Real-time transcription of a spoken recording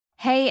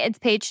Hey, it's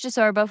Paige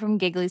DeSorbo from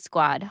Giggly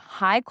Squad.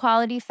 High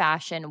quality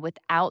fashion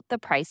without the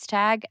price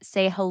tag.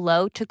 Say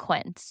hello to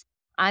Quince.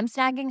 I'm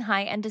snagging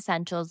high-end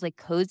essentials like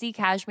cozy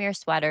cashmere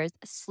sweaters,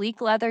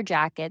 sleek leather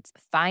jackets,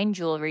 fine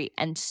jewelry,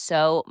 and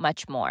so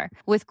much more.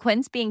 With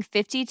Quince being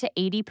 50 to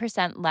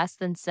 80% less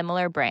than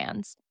similar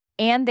brands.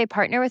 And they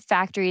partner with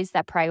factories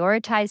that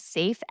prioritize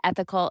safe,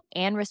 ethical,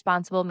 and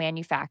responsible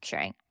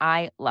manufacturing.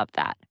 I love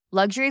that.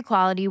 Luxury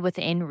quality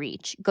within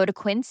reach. Go to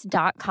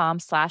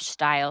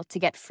quince.com/style to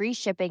get free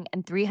shipping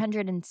and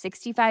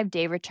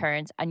 365-day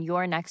returns on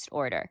your next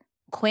order.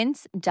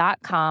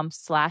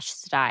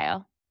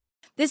 Quince.com/style.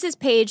 This is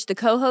Paige, the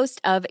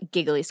co-host of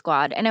Giggly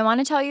Squad, and I want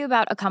to tell you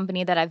about a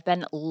company that I've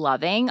been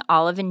loving,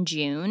 Olive &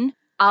 June.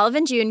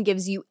 Olive & June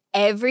gives you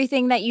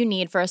everything that you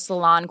need for a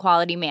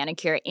salon-quality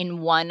manicure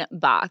in one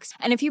box.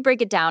 And if you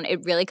break it down,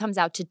 it really comes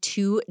out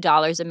to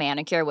 $2 a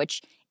manicure,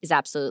 which is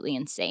absolutely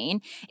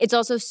insane. It's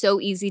also so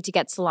easy to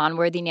get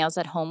salon-worthy nails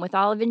at home with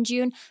Olive &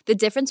 June. The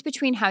difference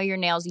between how your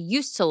nails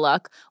used to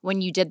look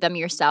when you did them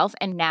yourself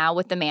and now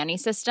with the Mani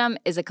system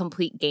is a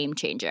complete game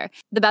changer.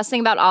 The best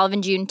thing about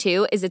Olive & June,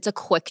 too, is it's a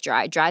quick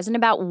dry. Dries in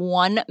about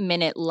 1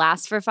 minute,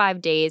 lasts for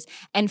 5 days,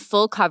 and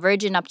full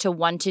coverage in up to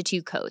 1 to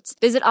 2 coats.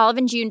 Visit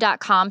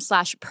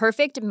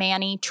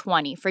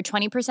oliveandjune.com/perfectmani20 for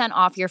 20%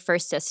 off your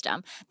first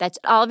system. That's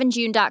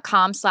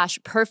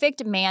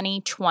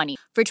oliveandjune.com/perfectmani20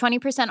 for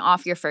 20%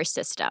 off your first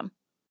system.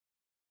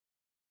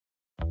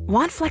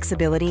 Want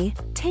flexibility?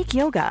 Take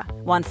yoga.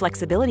 Want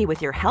flexibility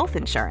with your health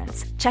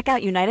insurance? Check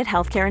out United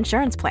Healthcare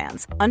Insurance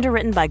Plans.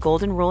 Underwritten by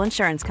Golden Rule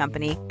Insurance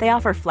Company, they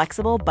offer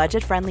flexible,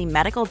 budget-friendly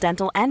medical,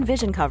 dental, and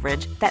vision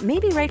coverage that may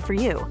be right for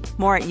you.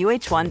 More at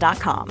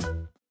uh1.com.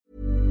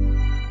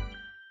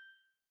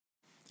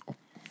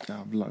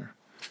 Jävlar.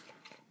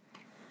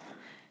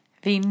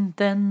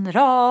 Vintern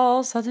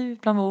rasat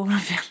ut bland våra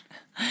fjäll.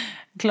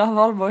 Glad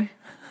Valborg.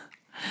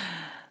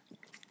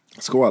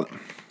 Skål.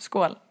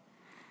 Skål.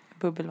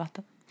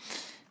 Bubbelvatten.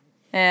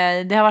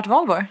 Det har varit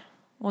valborg.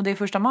 Och det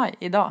är 1 maj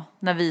idag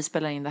när vi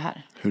spelar in det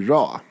här.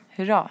 Hurra.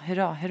 Hurra,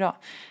 hurra, hurra.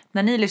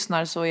 När ni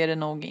lyssnar så är det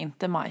nog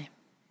inte maj.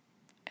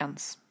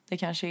 Ens. Det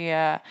kanske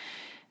är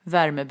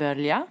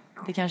värmebölja.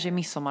 Det kanske är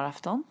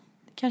midsommarafton.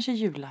 Det kanske är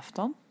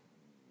julafton.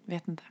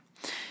 Vet inte.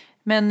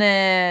 Men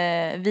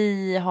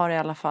vi har i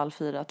alla fall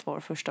firat vår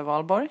första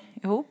valborg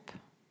ihop.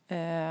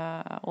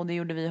 Och det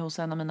gjorde vi hos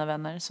en av mina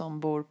vänner som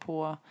bor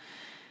på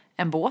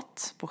en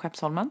båt på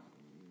Skeppsholmen.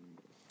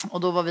 Och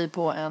då var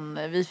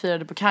vi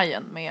firade på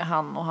kajen med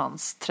han och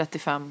hans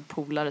 35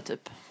 polare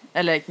typ.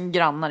 Eller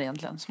grannar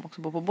egentligen som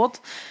också bor på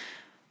båt.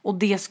 Och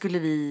det skulle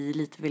vi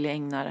lite vilja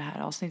ägna det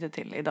här avsnittet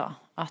till idag.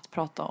 Att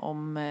prata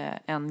om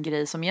en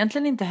grej som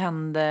egentligen inte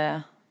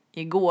hände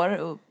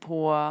igår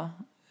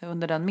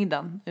under den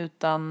middagen.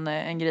 Utan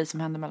en grej som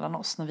hände mellan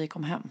oss när vi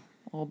kom hem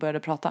och började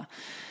prata.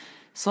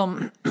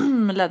 Som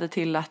ledde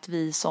till att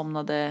vi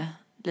somnade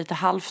lite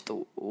halvt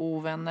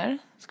ovänner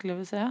skulle jag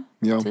vilja säga.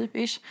 Ja. Typ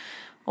ish.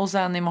 Och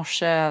sen i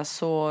morse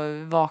så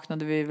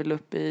vaknade vi väl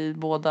upp i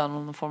båda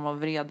någon form av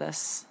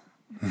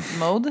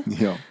vredes-mode.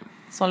 Ja.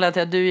 Som ledde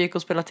till att du gick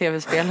och spelade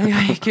tv-spel och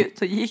jag gick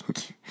ut och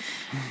gick.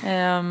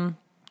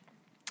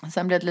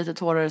 Sen blev det lite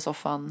tårar i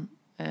soffan.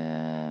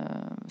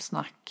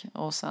 Snack.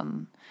 Och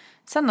sen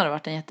har det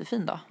varit en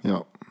jättefin dag.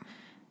 Ja.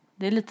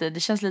 Det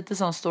känns lite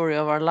som story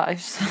of our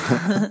lives.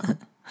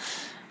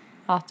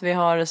 Att vi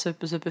har det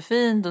super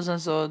fint och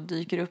sen så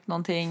dyker upp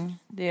någonting.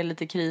 Det är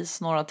lite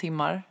kris några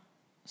timmar.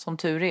 Som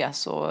tur är,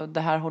 så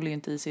det här håller ju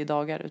inte i sig i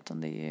dagar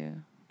utan det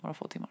är några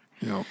få timmar.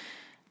 Ja.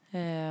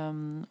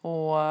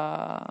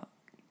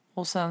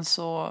 Och sen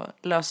så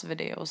löser vi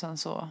det och sen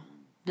så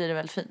blir det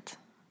väl fint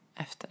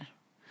efter.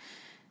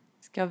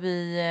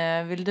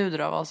 Vill du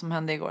dra vad som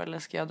hände igår eller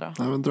ska jag dra?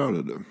 Nej, men dra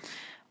det du.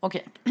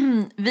 Okej.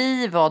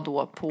 Vi var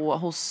då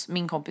hos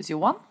min kompis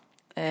Johan.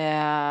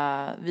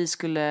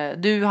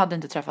 Du hade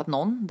inte träffat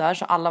någon där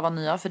så alla var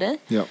nya för dig.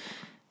 Ja.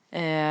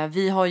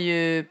 Vi har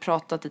ju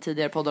pratat i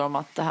tidigare poddar om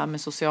att det här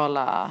med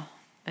sociala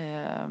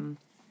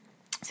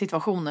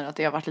situationer, att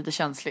det har varit lite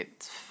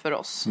känsligt för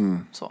oss.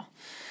 Så.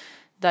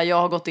 Där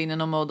jag har gått in i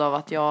någon mode av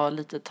att jag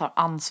lite tar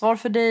ansvar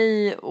för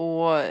dig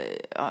och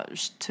jag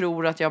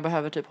tror att jag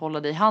behöver typ hålla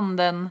dig i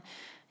handen.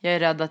 Jag är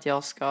rädd att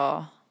jag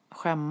ska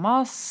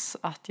skämmas,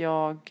 att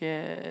jag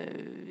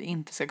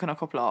inte ska kunna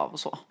koppla av och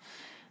så.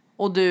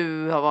 Och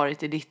du har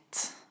varit i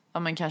ditt... Ja,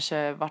 men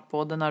kanske varit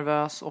både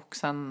nervös och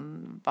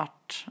sen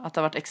att det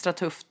har varit extra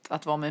tufft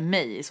att vara med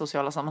mig i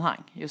sociala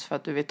sammanhang. Just för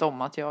att du vet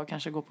om att jag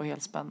kanske går på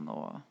helspänn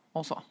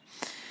och så.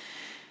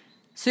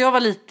 Så jag var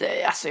lite,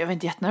 jag var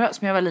inte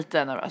jättenervös men jag var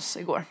lite nervös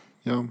igår.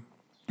 Ja.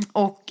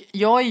 Och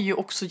jag är ju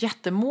också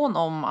jättemån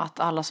om att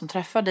alla som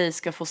träffar dig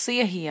ska få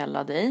se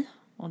hela dig.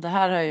 Och det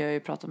här har jag ju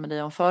pratat med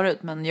dig om förut.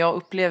 Men jag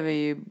upplever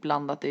ju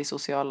ibland att det i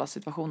sociala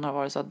situationer har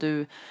varit så att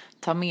du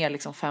tar med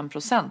liksom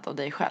 5% av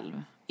dig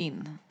själv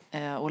in.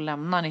 Och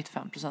lämnar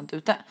 95%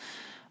 ute.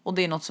 Och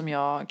det är något som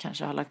jag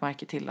kanske har lagt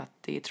märke till att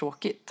det är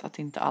tråkigt. Att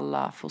inte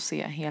alla får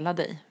se hela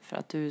dig. För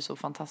att du är så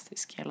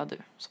fantastisk, hela du.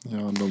 Så. Ja,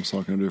 de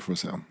sakerna du får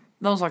se.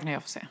 De sakerna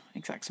jag får se,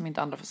 exakt, som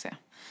inte andra får se.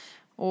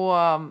 Och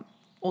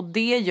Och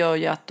det gör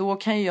ju att då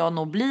kan jag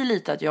nog bli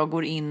lite att jag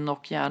går in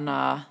och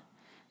gärna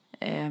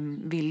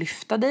vill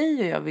lyfta dig.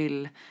 Och jag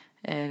vill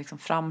liksom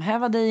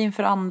framhäva dig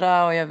inför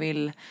andra. Och jag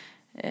vill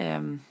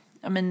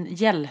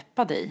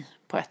hjälpa dig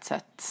på ett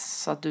sätt.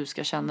 Så att du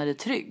ska känna dig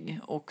trygg.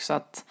 Och så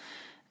att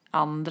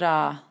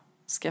andra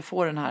ska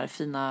få den här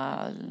fina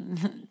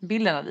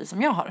bilden av dig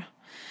som jag har.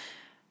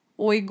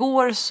 Och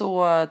igår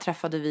så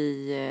träffade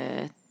vi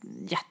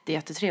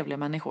jättetrevliga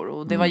människor.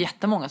 Och det var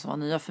jättemånga som var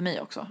nya för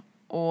mig också.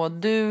 Och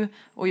du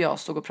och jag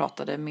stod och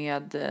pratade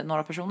med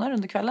några personer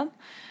under kvällen.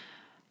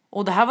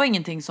 Och det här var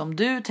ingenting som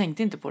du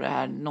tänkte inte på det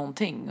här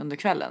någonting under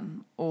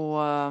kvällen. Och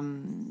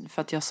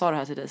för att jag sa det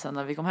här till dig sen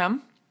när vi kom hem.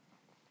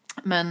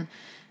 Men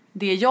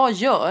det jag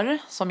gör,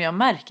 som jag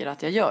märker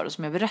att jag gör,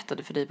 som jag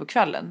berättade för dig på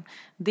kvällen,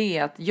 det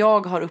är att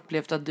jag har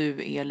upplevt att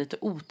du är lite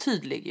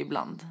otydlig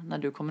ibland när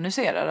du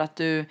kommunicerar. Att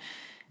du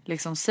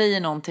liksom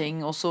säger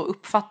någonting och så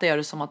uppfattar jag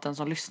det som att den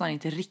som lyssnar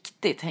inte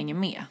riktigt hänger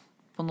med.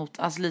 På något,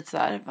 alltså lite så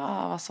här,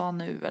 vad sa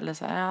nu? Eller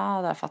så här,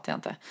 ja, det här fattar jag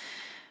inte.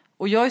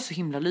 Och jag är så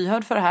himla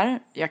lyhörd för det här.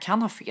 Jag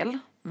kan ha fel,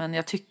 men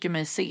jag tycker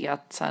mig se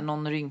att så här,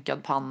 någon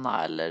rynkad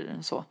panna eller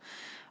så.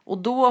 Och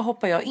då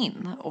hoppar jag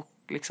in och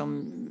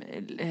liksom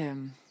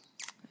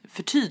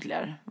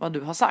förtydligar vad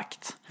du har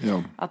sagt.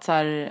 Ja. Att så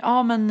här,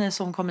 ja men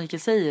som Carl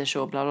Mikael säger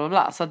så bla bla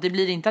bla. Så att det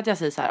blir inte att jag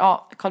säger så här,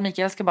 ja Carl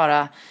Mikael ska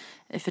bara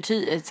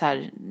så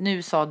här,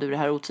 nu sa du det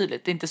här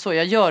otydligt. Det är inte så,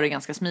 jag gör det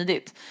ganska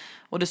smidigt.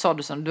 Och det sa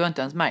du sen, du har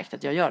inte ens märkt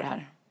att jag gör det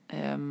här.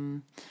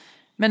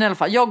 Men i alla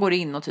fall, jag går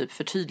in och typ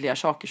förtydligar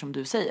saker som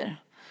du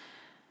säger.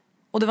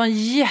 Och det var en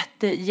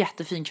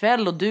jättefin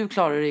kväll och du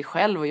klarade dig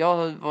själv. Och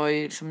jag var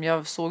ju liksom,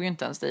 jag såg ju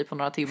inte ens dig på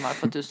några timmar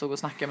för att du stod och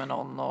snackade med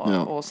någon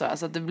och sådär.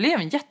 Så att det blev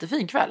en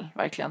jättefin kväll,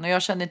 verkligen. Och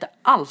jag kände inte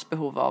alls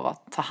behov av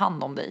att ta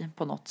hand om dig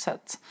på något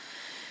sätt.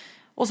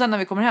 Och sen när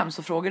vi kommer hem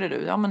så frågade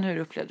du, ja men hur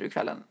upplevde du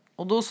kvällen?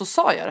 Och då så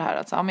sa jag det här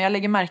att ja, men jag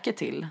lägger märke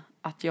till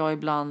att jag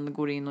ibland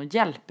går in och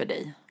hjälper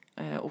dig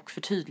och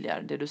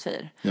förtydligar det du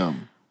säger. Ja.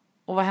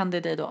 Och vad hände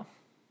i dig då?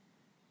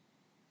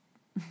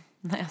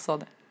 När jag sa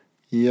det.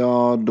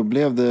 Ja, då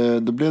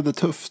blev det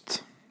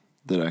tufft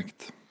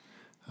direkt.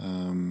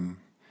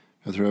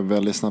 Jag tror jag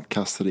väldigt snabbt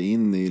kastade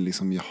in i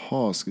liksom,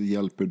 jaha,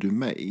 hjälper du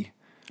mig?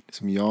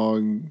 Liksom,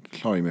 jag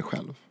klarar ju mig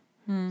själv.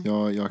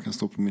 Jag kan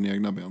stå på mina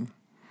egna ben.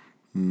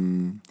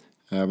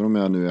 Även om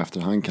jag nu i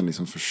efterhand kan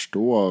liksom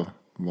förstå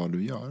vad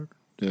du gör.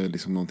 Det är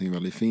liksom någonting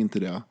väldigt fint i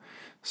det.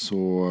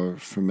 Så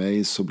för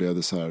mig så blev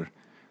det så här,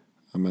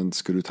 ja, men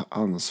ska du ta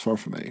ansvar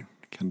för mig?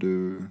 Kan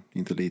du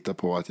inte lita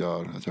på att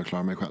jag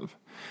klarar mig själv?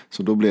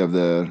 Så då blev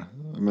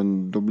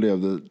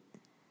det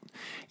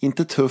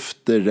inte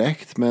tufft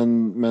direkt,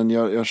 men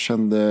jag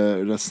kände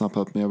rätt snabbt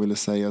att jag ville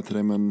säga till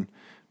dig, men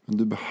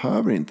du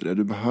behöver inte det.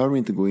 Du behöver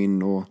inte gå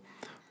in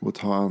och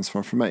ta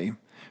ansvar för mig.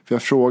 För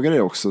jag frågade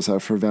dig också så här,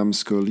 för vems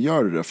skull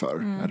gör du det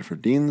för? Är det för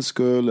din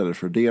skull, eller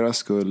för deras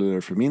skull,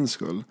 eller för min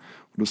skull?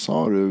 Och då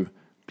sa du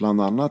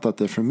bland annat att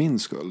det är för min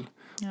skull.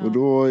 Ja. Och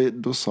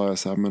då sa jag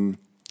så här, men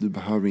du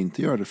behöver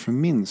inte göra det för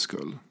min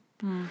skull.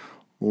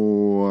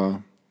 Och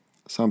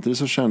samtidigt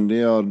så kände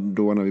jag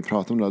då när vi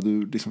pratade om det,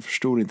 du liksom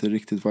förstod inte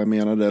riktigt vad jag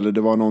menade. Eller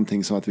det var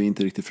någonting som att vi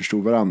inte riktigt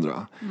förstod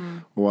varandra.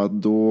 Och att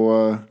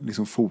då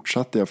liksom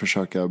fortsatte jag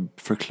försöka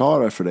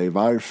förklara för dig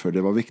varför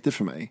det var viktigt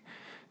för mig.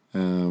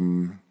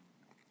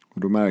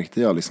 Och då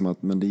märkte jag liksom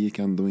att men det gick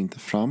ändå inte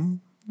fram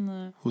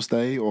hos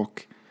dig.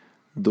 Och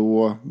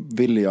då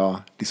ville jag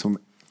liksom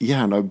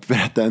gärna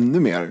berätta ännu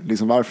mer.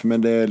 Liksom varför,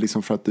 men det är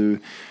liksom för att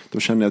då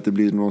känner jag att det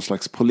blir någon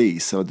slags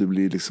polis. Eller att du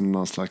blir liksom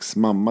någon slags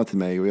mamma till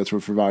mig. Och jag tror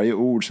för varje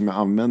ord som jag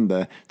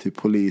använde, typ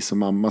polis och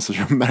mamma, så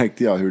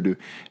märkte jag hur du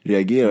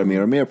reagerar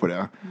mer och mer på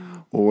det.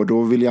 Och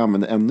då vill jag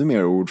använda ännu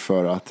mer ord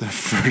för att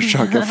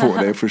försöka få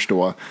dig att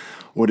förstå.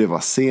 Och det var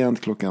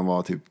sent, klockan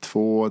var typ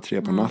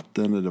 2-3 på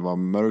natten. Det var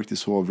mörkt i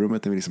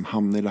sovrummet när vi liksom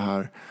hamnade i det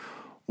här.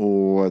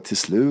 Och till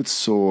slut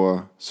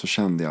så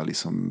kände jag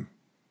liksom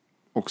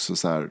också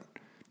så här,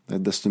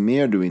 desto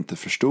mer du inte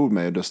förstod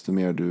mig, desto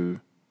mer du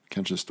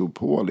kanske stod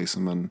på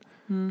liksom,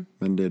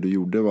 men det du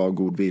gjorde var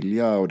god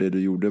vilja och det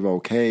du gjorde var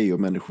okej, och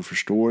människor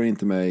förstår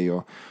inte mig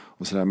och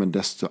sådär, men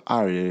desto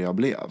argare jag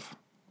blev.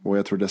 Och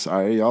jag tror desto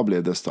argare jag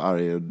blev, desto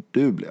argare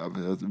du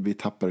blev. Vi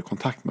tappade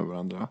kontakt med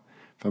varandra.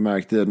 För jag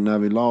märkte när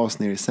vi la oss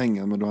ner i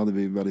sängen, men då hade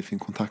vi väldigt fin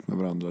kontakt med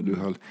varandra.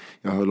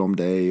 Jag höll om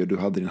dig och du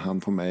hade din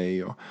hand på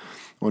mig.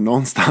 Och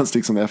någonstans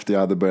liksom efter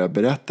jag hade börjat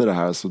berätta det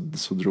här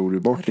så drog du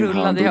bort din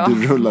hand och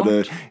du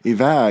rullade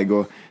iväg.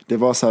 Och det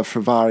var så här, för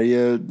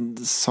varje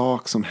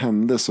sak som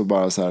hände så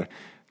bara så här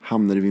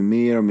hamnade vi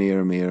mer och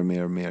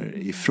mer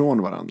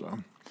ifrån varandra.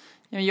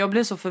 Jag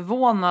blev så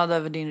förvånad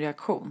över din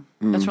reaktion.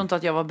 Jag tror inte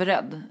att jag var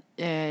beredd.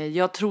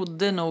 Jag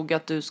trodde nog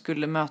att du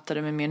skulle möta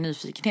det med mer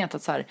nyfikenhet.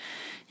 Att så här,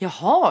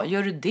 jaha,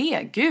 gör du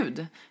det?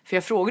 Gud. För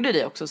jag frågade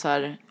dig också så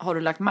här, har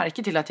du lagt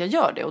märke till att jag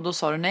gör det? Och då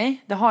sa du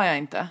nej, det har jag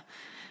inte.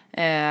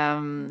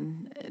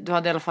 Du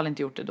hade i alla fall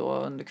inte gjort det då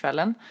under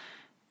kvällen.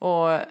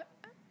 Och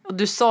Och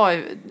du sa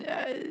ju,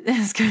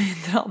 ska vi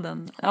dra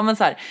den? Ja men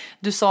så här,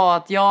 du sa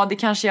att ja det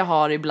kanske jag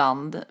har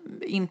ibland,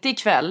 inte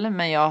ikväll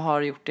men jag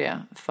har gjort det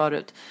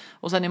förut.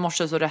 Och sen i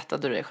morse så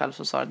rättade du dig själv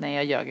och sa att nej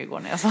jag ljög igår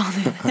när jag sa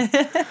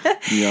det.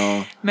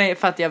 Ja. Men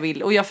för att jag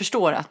vill, och jag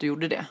förstår att du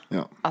gjorde det.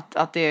 Ja.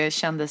 Att det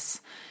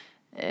kändes,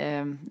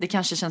 det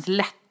kanske känns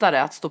lättare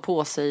att stå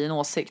på sig i en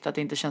åsikt. Att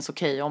det inte känns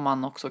okej om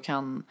man också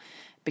kan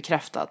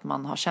bekräfta att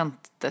man har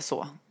känt det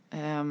så.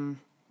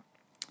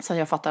 Så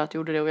jag fattar att du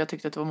gjorde det och jag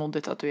tyckte att det var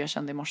modigt att du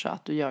erkände i morse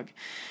att du ljög.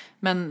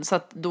 Men så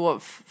att då,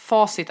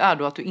 facit är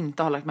då att du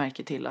inte har lagt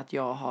märke till att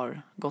jag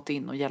har gått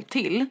in och hjälpt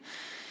till.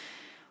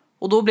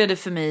 Och då blev det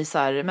för mig så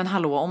här, men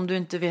hallå, om du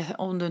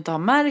inte har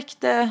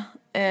märkt det,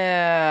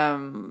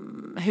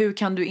 hur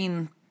kan du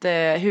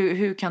inte,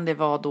 hur kan det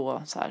vara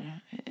då så här,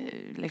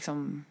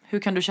 liksom, hur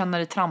kan du känna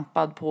dig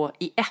trampad på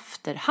i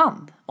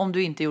efterhand om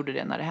du inte gjorde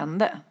det när det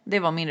hände? Det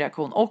var min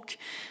reaktion. Och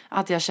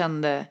att jag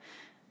kände,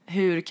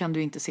 hur kan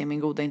du inte se min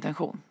goda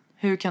intention?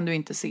 Hur kan du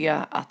inte se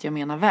att jag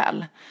menar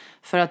väl?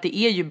 För att det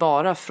är ju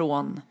bara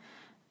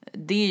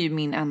det är ju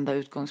min enda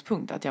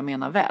utgångspunkt, att jag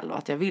menar väl och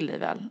att jag vill dig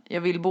väl.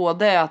 Jag vill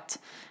både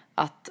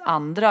att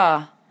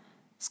andra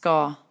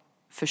ska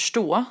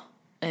förstå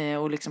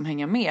och liksom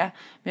hänga med.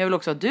 Men jag vill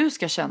också att du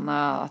ska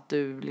känna att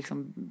du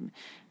liksom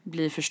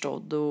blir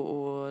förstådd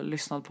och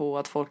lyssnad på,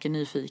 att folk är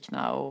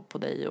nyfikna och på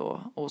dig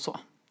och så.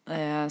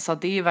 Så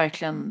att det är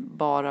verkligen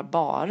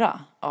bara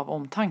av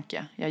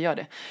omtanke jag gör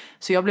det.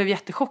 Så jag blev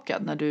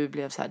jättechockad när du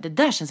blev så här, det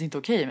där känns inte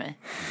okej i mig.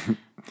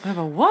 Och jag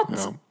bara, what?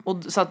 Ja.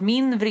 Och så att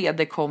min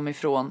vrede kom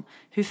ifrån,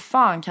 hur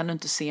fan kan du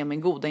inte se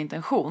min goda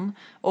intention?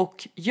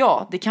 Och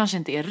ja, det kanske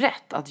inte är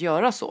rätt att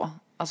göra så.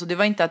 Alltså det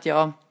var inte att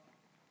jag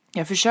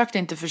försökte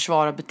inte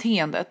försvara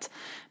beteendet,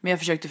 men jag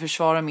försökte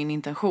försvara min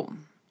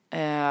intention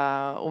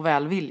och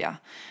välvilja.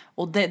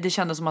 Och det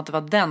kändes som att det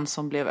var den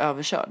som blev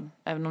överkörd.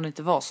 Även om det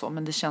inte var så,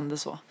 men det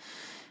kändes så.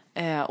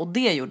 Och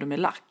det gjorde mig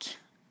lack.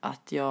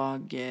 Att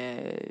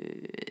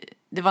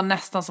det var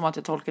nästan som att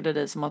jag tolkade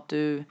dig som att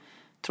du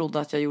trodde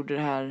att jag gjorde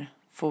det här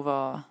för att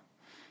vara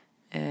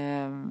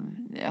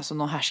alltså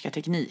någon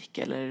härskarteknik.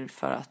 Eller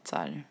för att så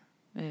här,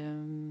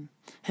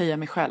 höja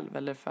mig själv.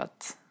 Eller för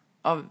att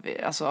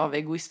av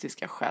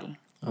egoistiska skäl.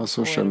 Ja,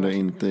 så kände jag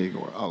inte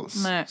igår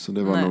alls. Nej, så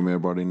det var nog mer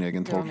bara din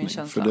egen tolkning.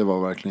 För det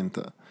var verkligen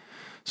inte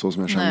så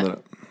som jag kände det.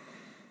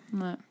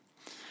 Nej.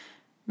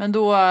 Men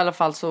då i alla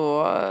fall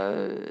så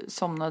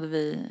somnade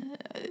vi.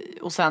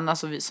 Och sen,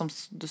 alltså som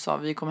du sa,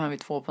 vi kom hem vid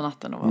 2 på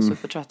natten och var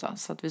supertrötta.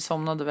 Så att vi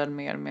somnade väl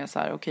mer med så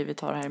här, okej, vi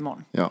tar det här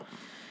imorgon. Ja.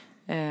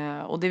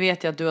 Och det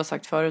vet jag att du har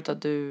sagt förut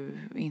att du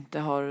inte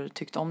har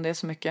tyckt om det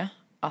så mycket.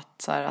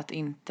 Att så här, att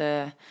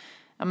inte,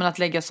 jag menar, att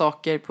lägga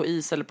saker på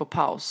is eller på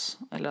paus.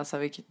 Eller så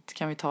här,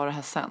 kan vi ta det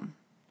här sen?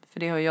 För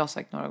det har jag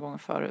sagt några gånger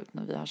förut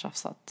när vi har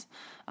tjafsat.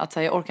 Att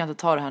säga, jag orkar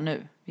inte ta det här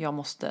nu. Jag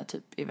måste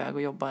typ iväg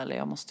och jobba eller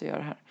jag måste göra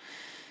det här.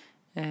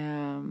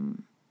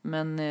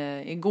 Men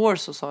igår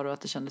så sa du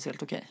att det kändes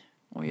helt okej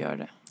att göra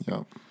det.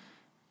 Ja.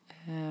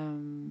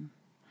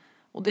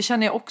 Och det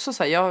känner jag också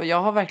så här.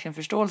 Jag har verkligen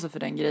förståelse för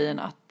den grejen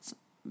att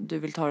du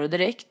vill ta det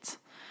direkt.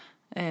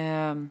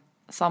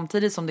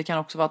 Samtidigt som det kan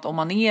också vara att om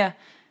man är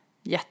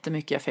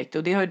jättemycket effekt.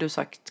 Och det har ju du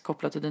sagt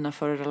kopplat till dina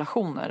förra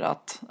relationer.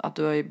 Att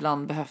du har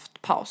ibland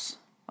behövt paus.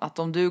 Att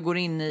om du går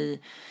in i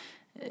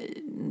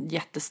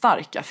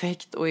jättestark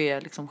affekt och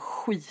är liksom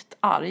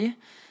skitarg,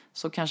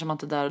 så kanske man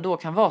inte där och då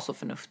kan vara så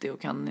förnuftig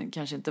och kan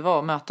kanske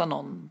inte möta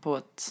någon på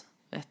ett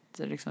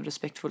liksom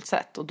respektfullt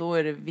sätt. Och då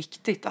är det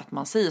viktigt att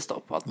man säger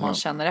stopp och att man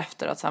känner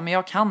efter att så här, men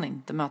jag kan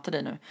inte möta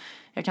dig nu.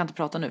 Jag kan inte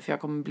prata nu för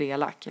jag kommer bli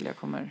elak eller jag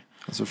kommer...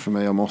 Alltså för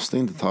mig, jag måste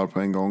inte ta det på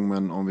en gång,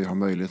 men om vi har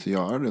möjlighet att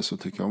göra det så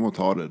tycker jag om att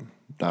ta det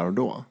där och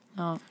då.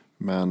 Ja.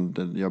 Men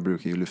jag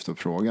brukar ju lyfta upp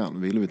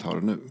frågan, vill vi ta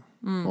det nu?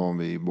 Och om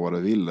vi båda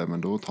vill det,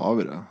 men då tar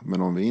vi det.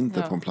 Men om vi inte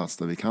är på en plats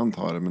där vi kan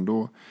ta det,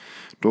 men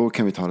då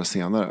kan vi ta det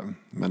senare.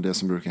 Men det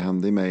som brukar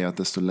hända i mig är att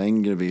desto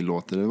längre vi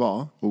låter det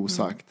vara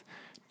osagt,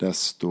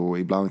 desto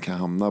ibland kan jag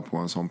hamna på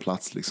en sån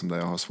plats liksom, där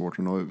jag har svårt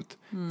att nå ut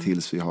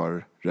tills vi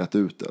har rätt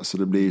ut det. Så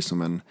det blir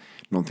som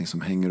någonting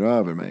som hänger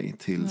över mig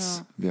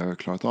tills vi har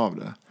klarat av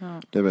det.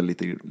 Ja. Det är väl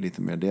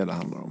lite mer det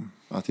handlar om.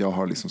 Att jag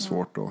har liksom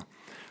svårt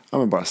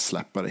att bara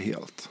släppa det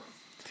helt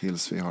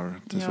tills vi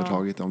har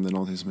tagit det, om det är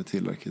någonting som är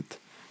tillräckligt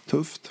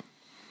tufft.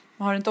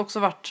 Har det inte också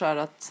varit så här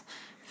att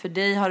för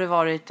dig har det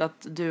varit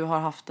att du har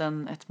haft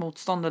ett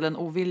motstånd eller en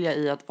ovilja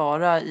i att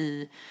vara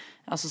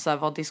alltså så här,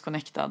 vara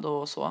disconnectad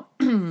och så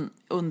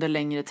under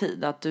längre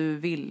tid, att du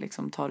vill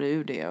liksom ta dig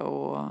ur det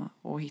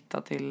och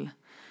hitta till,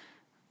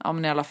 ja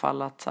men i alla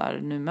fall att så här,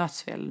 nu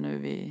möts vi, eller nu är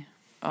vi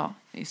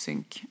i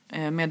synk.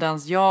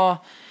 Medans jag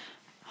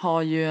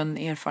har ju en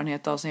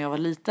erfarenhet av sen jag var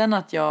liten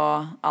att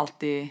jag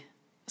alltid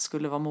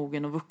skulle vara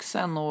mogen och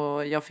vuxen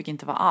och jag fick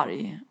inte vara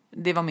arg.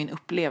 Det var min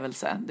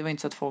upplevelse. Det var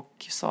inte så att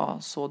folk sa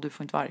så, du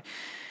får inte vara arg.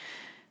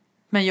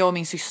 Men jag och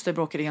min syster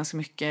bråkade ganska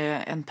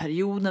mycket en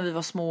period när vi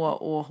var små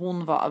och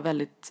hon var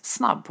väldigt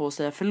snabb på att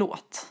säga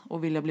förlåt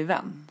och vilja bli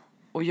vän.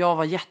 Och jag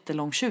var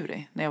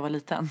jättelångtjurig när jag var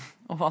liten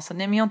och var så,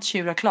 nej men jag har inte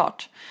tjurat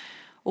klart.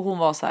 Och hon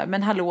var så här,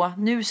 men hallå,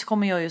 nu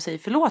kommer jag ju säga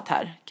förlåt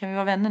här. Kan vi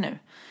vara vänner nu?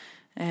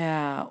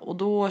 Och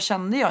då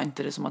kände jag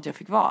inte det som att jag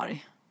fick vara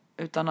arg.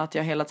 Utan att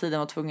jag hela tiden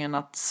var tvungen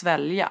att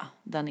svälja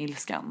den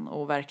ilskan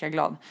och verka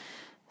glad.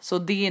 Så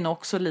det är nog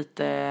också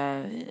lite,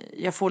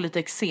 jag får lite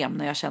eksem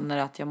när jag känner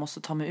att jag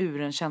måste ta mig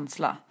ur en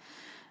känsla.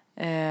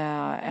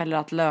 Eller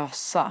att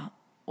lösa.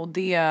 Och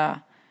det,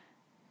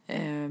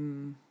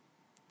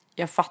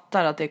 jag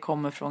fattar att det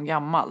kommer från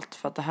gammalt.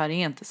 För att det här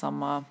är inte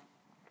samma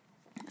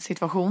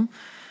situation.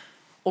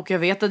 Och jag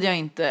vet att jag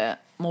inte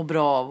mår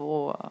bra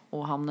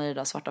av att hamna i det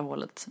där svarta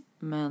hålet.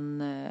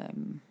 Men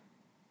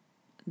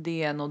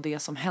det är nog det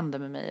som händer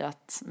med mig.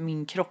 Att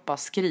min kropp bara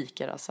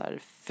skriker. Alltså här,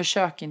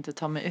 försök inte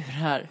ta mig ur det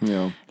här.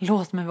 Ja.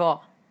 Låt mig vara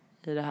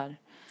i det här.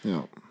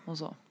 Ja. Och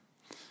så.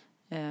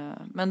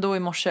 Men då i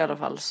morse i alla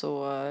fall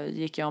så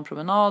gick jag en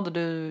promenad. Och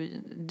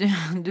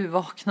du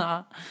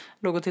vaknade.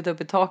 Låg och tittade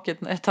upp i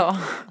taket ett tag.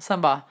 Och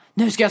sen bara,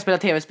 nu ska jag spela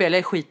tv-spel. Jag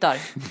är skitar.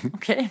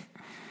 Okej,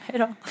 hej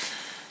då.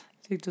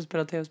 Gick du och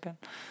spela tv-spel.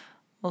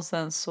 Och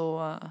sen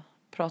så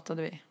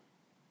pratade vi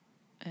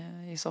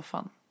i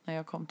soffan när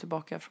jag kom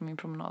tillbaka från min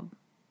promenad.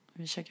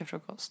 Vi käkade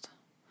frukost.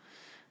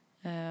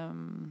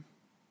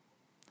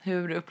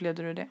 Hur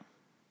upplevde du det?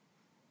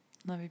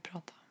 När vi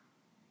pratade.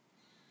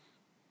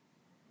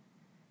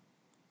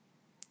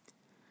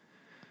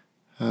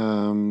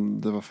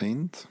 Det var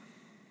fint.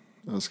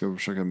 Jag ska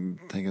försöka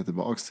tänka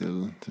tillbaka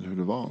till hur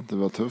det var. Det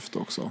var tufft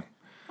också.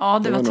 Ja,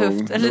 det var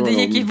tufft. Eller det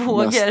gick i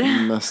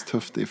vågor. Mest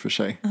tufft i och för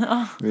sig.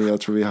 Ja.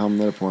 Jag tror vi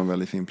hamnade på en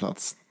väldigt fin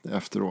plats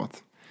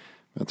efteråt.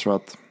 Jag tror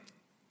att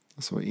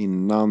alltså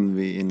innan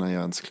jag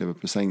ens klev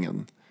upp ur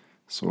sängen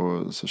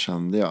så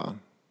kände jag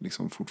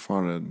liksom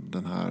fortfarande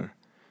den här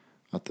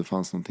att det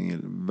fanns någonting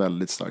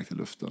väldigt starkt i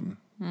luften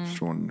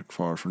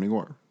kvar från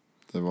igår.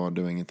 Det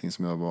var ingenting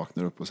som jag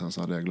vaknade upp och sen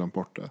så hade jag glömt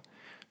bort det.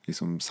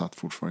 Liksom satt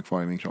fortfarande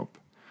kvar i min kropp.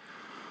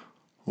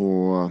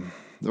 Och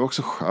det var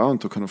också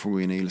skönt att kunna få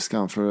gå in i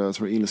ilskan. För jag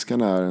tror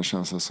ilskan är en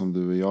känsla som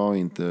du och jag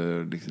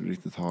inte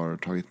riktigt har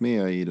tagit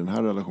med i den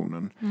här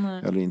relationen.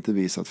 Nej. Eller inte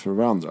visat för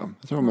varandra.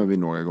 Jag tror att vi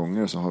några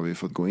gånger så har vi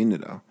fått gå in i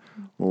det.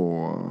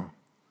 Och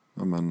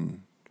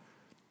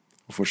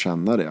få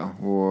känna det.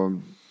 Och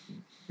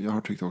jag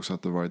har tyckt också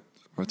att det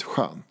varit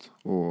skönt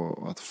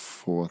att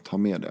få ta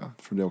med det.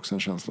 För det är också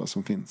en känsla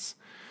som finns.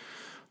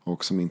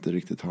 Och som inte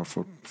riktigt har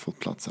fått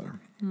plats här.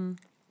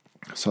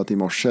 Så att i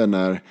morse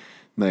när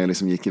jag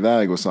liksom gick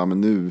iväg och sa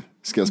men nu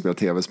ska jag spela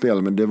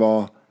tv-spel. Men det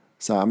var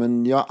så här,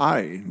 men jag är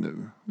arg nu.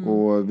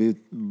 Och vi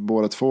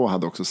båda två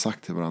hade också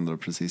sagt till varandra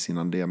precis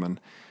innan det. Men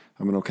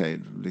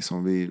okej,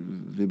 liksom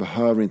vi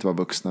behöver inte vara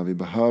vuxna. Vi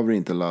behöver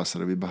inte lösa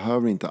det. Vi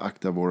behöver inte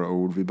akta våra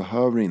ord. Vi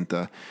behöver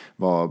inte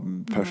vara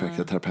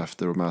perfekta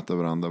terapeuter och möta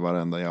varandra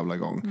varenda jävla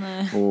gång.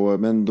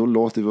 Men då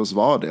låter vi oss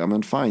vara det.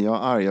 Men fan, jag är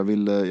arg.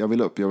 Jag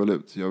vill upp, jag vill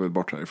ut. Jag vill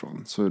bort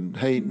härifrån. Så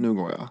hej, nu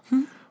går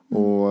jag.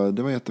 Och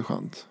det var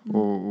jätteskönt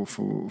att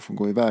få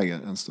gå iväg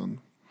en stund.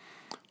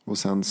 Och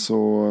sen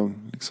så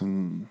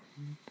liksom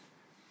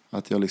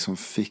att jag liksom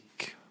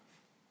fick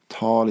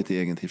ta lite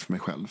egen tid för mig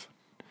själv.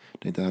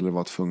 Det inte heller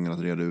var tvungen att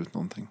reda ut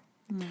någonting.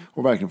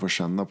 Och verkligen få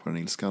känna på den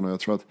ilskan. Och jag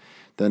tror att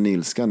den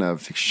ilskan när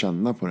jag fick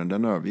känna på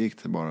den övergick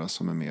till bara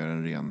som en mer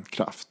en ren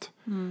kraft.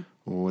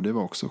 Och det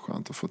var också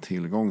skönt att få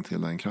tillgång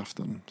till den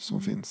kraften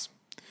som finns.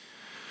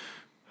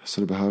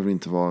 Så det behöver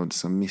inte vara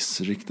liksom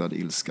missriktad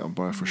ilska.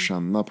 Bara få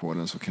känna på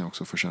den så kan jag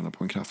också få känna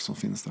på en kraft som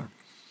finns där.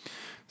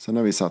 Sen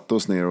när vi satte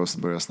oss ner och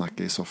började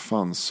snacka i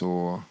soffan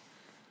så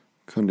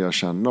kunde jag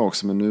känna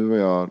också. Men nu var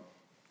jag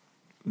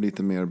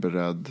lite mer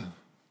beredd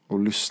att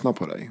lyssna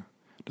på dig.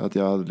 Det att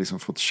jag hade liksom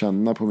fått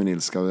känna på min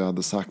ilska och jag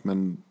hade sagt,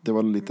 men det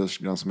var lite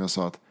grann som jag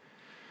sa att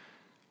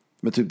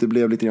men typ det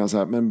blev lite grann så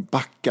här, men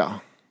backa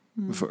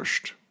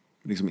först.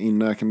 Liksom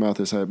innan jag kan möta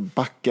dig så här,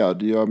 backa.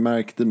 Jag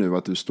märkte nu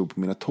att du stod på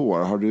mina tår.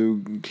 Har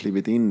du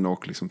klivit in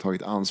och liksom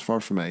tagit ansvar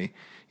för mig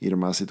i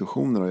de här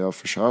situationerna? Och jag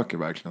försöker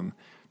verkligen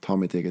ta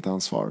mitt eget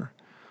ansvar.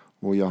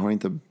 Och jag har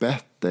inte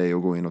bett dig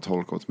att gå in och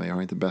tolka åt mig. Jag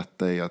har inte bett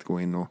dig att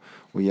gå in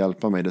och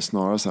hjälpa mig. Det är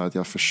snarare så här att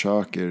jag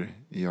försöker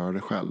göra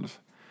det själv.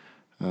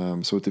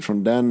 Så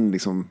utifrån den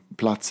liksom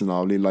platsen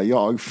av lilla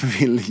jag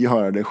vill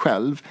göra det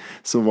själv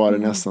så var det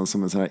nästan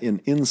som en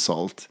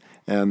insult,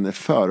 en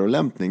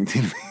förolämpning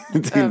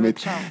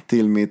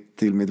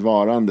till mitt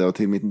varande och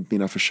till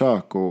mina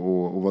försök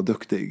och vara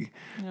duktig.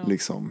 Ja.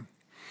 Liksom.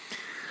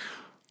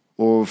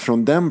 Och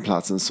från den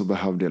platsen så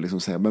behövde jag liksom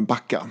säga, men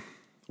backa.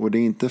 Och det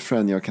är inte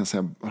förrän jag kan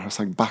säga, har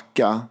sagt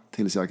backa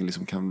tills jag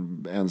liksom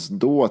kan ens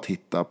då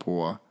titta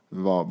på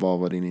vad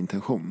var din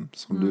intention.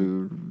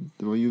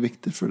 Det var ju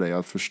viktigt för dig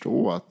att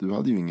förstå att du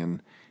hade ju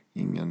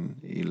ingen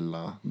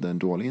den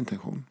dåliga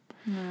intention.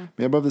 Men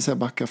jag behövde säga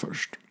backa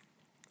först.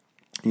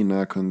 Innan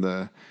jag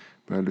kunde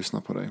börja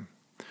lyssna på dig.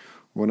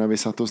 Och när vi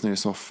satte oss ner i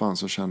soffan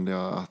så kände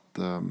jag att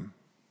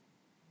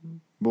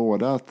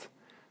både att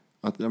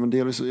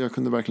jag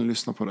kunde verkligen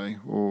lyssna på dig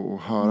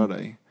och höra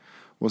dig.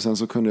 Och sen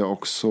så kunde jag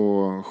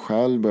också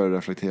själv börja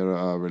reflektera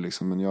över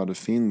liksom, men det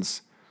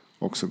finns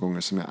också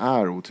gånger som jag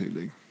är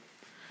otydlig.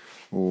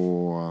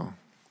 Och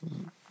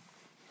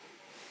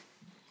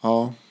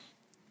ja.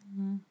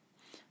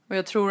 Och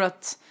jag tror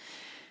att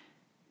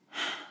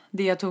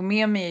det jag tog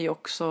med mig är ju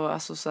också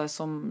alltså, så här,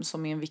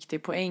 som är en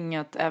viktig poäng,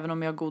 att även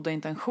om jag har goda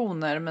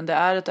intentioner, men det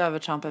är ett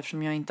övertramp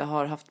eftersom jag inte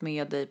har haft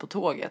med dig på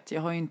tåget.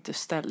 Jag har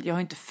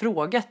inte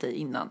frågat dig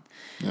innan.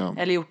 Ja.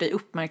 Eller gjort dig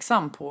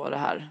uppmärksam på det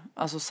här.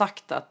 Alltså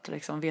sagt att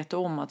liksom, vet du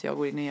om att jag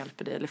går in och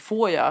hjälper dig? Eller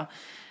får jag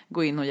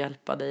gå in och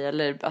hjälpa dig?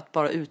 Eller att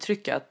bara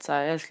uttrycka att så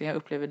här, älskling, jag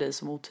upplever dig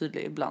som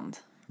otydlig ibland.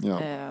 Ja.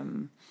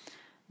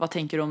 Vad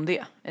tänker du om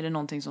det? Är det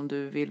någonting som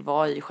du vill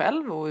vara i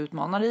själv och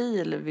utmana dig i?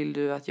 Eller vill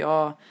du att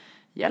jag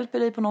hjälper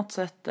dig på något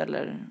sätt?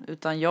 Eller,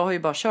 utan jag har ju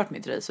bara kört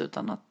mitt race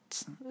utan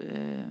att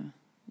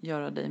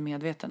göra dig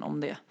medveten om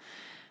det.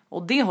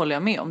 Och det håller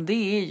jag med om.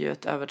 Det är ju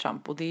ett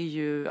övertramp. Och det är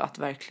ju att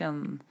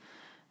verkligen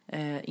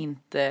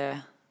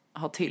inte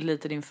ha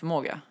tillit till din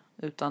förmåga.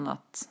 Utan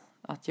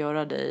att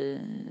göra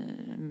dig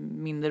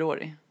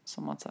minderårig.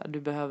 Som att så här,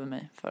 du behöver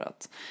mig för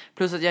att...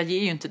 Plus att jag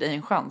ger ju inte dig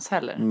en chans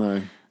heller.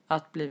 Nej.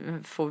 Att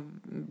få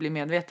bli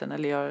medveten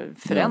eller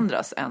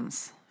förändras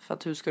ens. För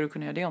att hur ska du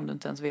kunna göra det om du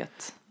inte ens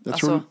vet?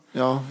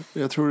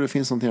 Jag tror det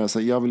finns någonting här.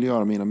 Jag vill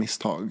göra mina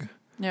misstag.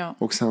 Ja.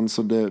 Och sen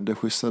så det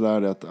schyssta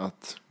där är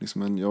att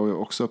liksom, jag är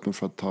också öppen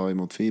för att ta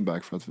emot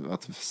feedback. För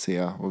att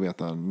se och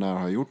veta när jag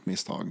har gjort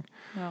misstag.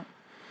 Ja.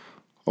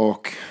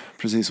 Och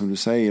precis som du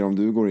säger, om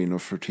du går in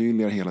och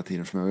förtydligar hela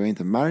tiden för mig och jag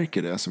inte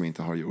märker det som jag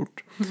inte har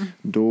gjort.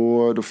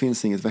 Då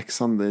finns det inget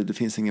växande. Det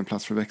finns ingen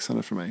plats för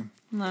växande för mig.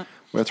 Nej.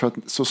 Och jag tror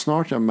att så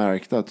snart jag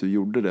märkte att du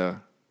gjorde det,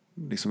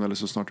 liksom, eller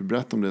så snart du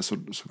berättade om det,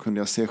 så kunde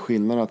jag se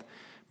skillnaden.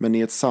 Men i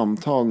ett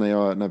samtal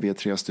när vi är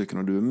 3 stycken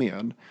och du är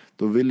med,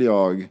 då vill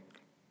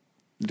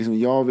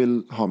jag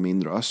vill ha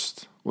min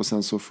röst. Och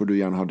sen så får du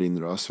gärna ha din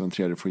röst och den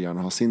tredje får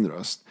gärna ha sin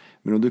röst.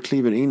 Men om du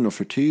kliver in och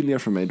förtydligar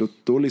för mig,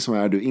 då liksom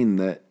är du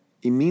inne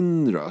i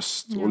min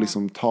röst och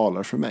liksom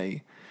talar för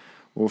mig.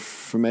 Och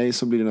för mig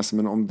så blir det nästan,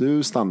 men om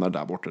du stannar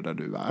där borta där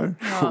du är,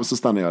 och så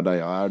stannar jag där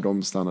jag är,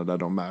 de stannar där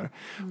de är.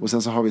 Och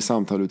sen så har vi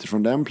samtal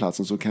utifrån den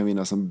platsen, så kan vi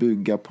nästan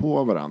bygga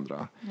på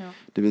varandra. Ja.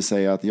 Det vill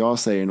säga att jag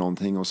säger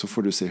någonting och så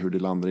får du se hur det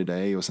landar i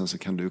dig, och sen så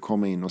kan du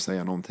komma in och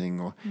säga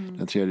någonting och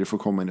den tredje får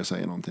komma in och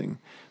säga någonting.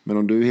 Men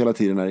om du hela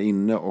tiden är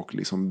inne och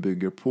liksom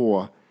bygger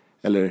på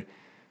eller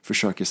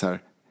försöker så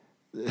här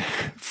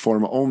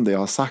forma om det jag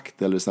har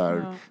sagt eller så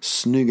här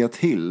snygga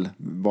till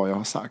vad jag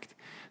har sagt,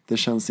 det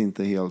känns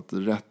inte helt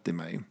rätt i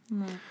mig.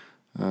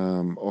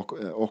 Och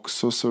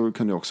också så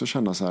kunde jag också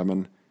känna så här,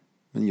 men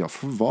jag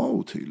får vara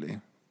otydlig.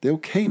 Det är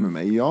okej med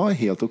mig. Jag är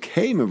helt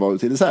okej med att vara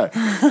otydlig. Så här,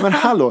 men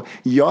hallå,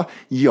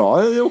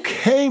 jag är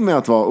okej med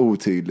att vara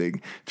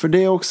otydlig. För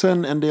det är också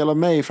en del av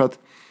mig, för att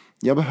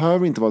jag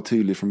behöver inte vara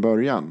tydlig från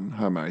början,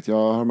 har jag märkt.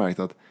 Jag har märkt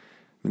att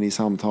men i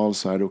samtal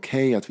så är det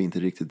okej att vi inte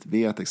riktigt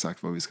vet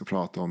exakt vad vi ska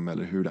prata om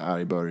eller hur det är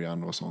i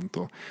början och sånt,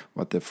 och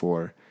att det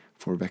får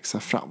växa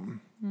fram.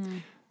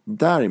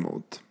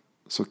 Däremot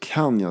så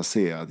kan jag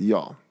se att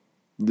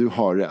du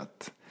har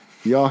rätt.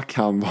 Jag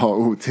kan vara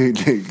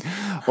otydlig.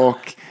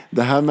 Och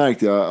det här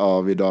märkte jag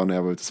av idag när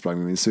jag var ute och sprang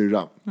med min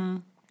syrra.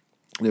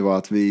 Det var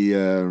att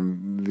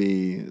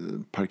vi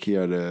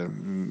parkerade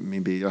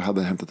min bil. Jag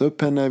hade hämtat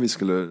upp henne. Vi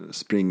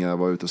skulle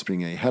vara ute och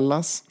springa i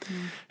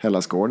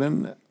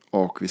Hellasgården.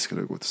 Och vi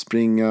skulle gå ut och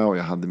springa. Och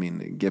jag hade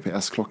min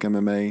GPS-klocka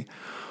med mig.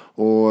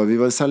 Och vi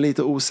var så här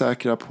lite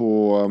osäkra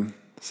på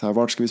så här,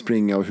 vart ska vi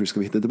springa och hur ska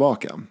vi hitta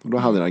tillbaka. Och då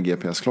hade den här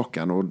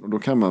GPS-klockan. Och då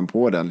kan man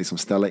på den liksom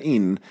ställa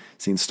in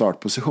sin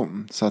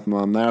startposition. Så att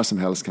man när som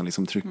helst kan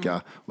liksom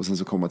trycka och sen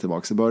så komma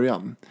tillbaka till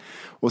början.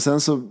 Och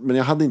sen så, men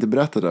jag hade inte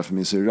berättat det för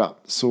min syrra.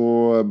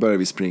 Så började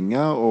vi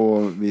springa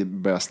och vi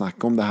började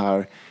snacka om det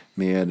här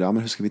med men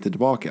hur ska vi hitta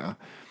tillbaka.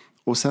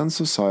 Och sen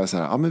så sa jag så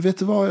här, men vet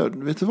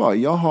du vad,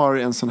 jag har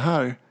en sån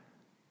här.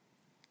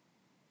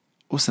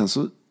 Och sen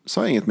så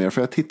sa jag inget mer,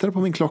 för jag tittade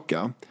på min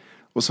klocka.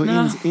 Och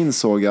så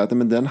insåg jag att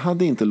men den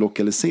hade inte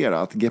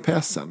lokaliserat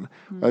GPSen.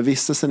 Och jag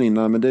visste sen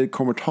innan, men det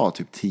kommer ta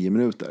typ 10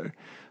 minuter.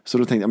 Så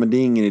då tänkte jag, men det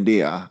är ingen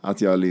idé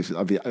att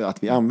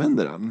vi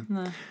använder den.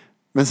 Nej.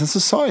 Men sen så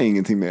sa jag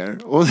ingenting mer.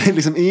 Och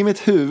liksom, i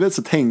mitt huvud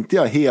så tänkte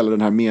jag hela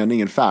den här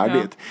meningen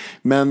färdigt. Ja.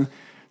 Men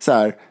så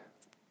här,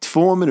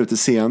 2 minuter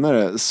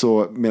senare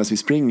så medan vi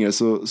springer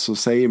så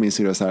säger min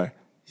syrra så här,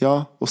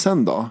 ja, och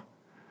sen då?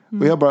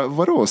 Och jag bara,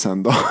 vadå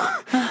sen då?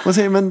 Och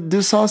säger, men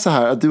du sa så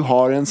här att du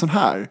har en sån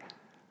här.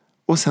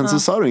 Och sen så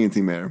sa du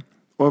ingenting mer.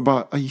 Och jag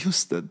bara,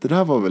 just det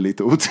där var väl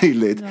lite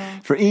otydligt. Ja.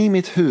 För i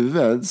mitt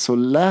huvud så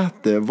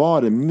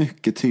var det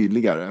mycket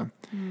tydligare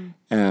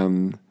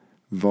än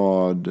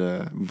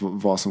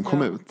vad som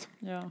kom ut.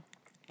 Ja.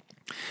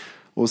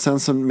 Och sen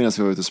så medan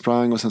vi var ute och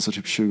sprang och sen så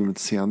typ 20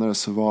 minuter senare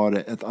så var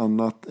det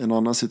en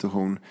annan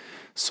situation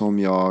som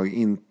jag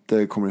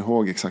inte kommer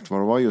ihåg exakt vad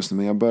det var just nu,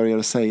 men jag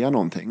började säga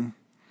någonting.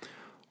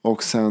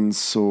 Och sen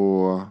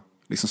så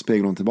liksom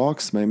speglade hon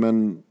tillbaks mig,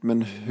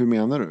 men hur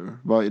menar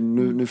du?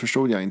 Nu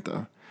förstod jag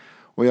inte.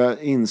 Och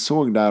jag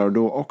insåg där och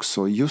då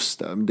också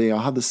just det jag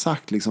hade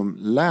sagt liksom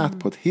lät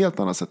på ett helt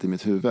annat sätt i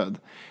mitt huvud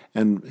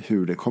än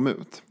hur det kom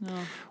ut. Ja.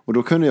 Och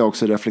då kunde jag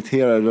också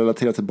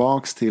relatera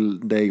tillbaks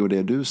till dig och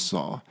det du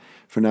sa.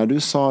 För när du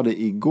sa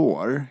det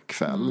igår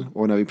kväll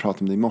och när vi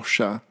pratade om det i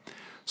morse,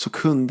 så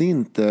kunde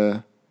inte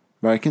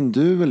varken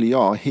du eller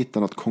jag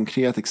hittar något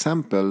konkret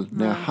exempel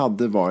när jag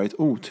hade varit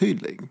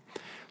otydlig.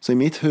 Så i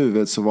mitt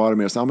huvud så var det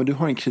mer så men du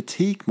har en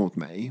kritik mot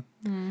mig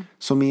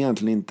som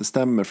egentligen inte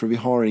stämmer, för vi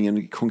har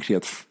ingen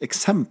konkret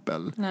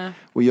exempel.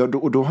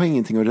 Och då har jag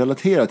ingenting att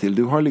relatera till.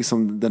 Du har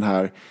liksom den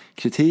här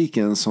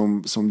kritiken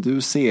som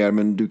du ser,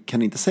 men du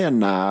kan inte säga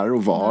när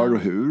och var och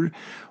hur.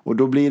 Och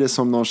då blir det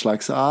som någon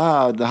slags,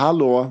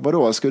 hallå,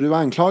 vadå, ska du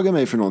anklaga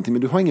mig för någonting,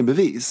 men du har ingen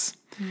bevis.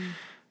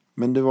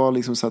 Men det var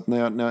liksom så att när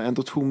jag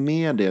ändå tog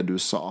med det du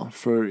sa,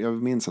 för jag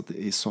minns att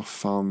i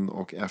soffan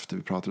och efter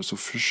vi pratade så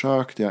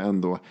försökte jag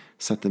ändå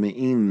sätta mig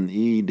in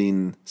i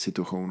din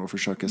situation och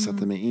försöka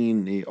sätta mig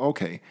in i,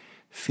 okej,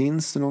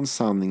 finns det någon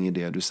sanning i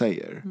det du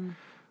säger?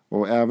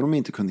 Och även om jag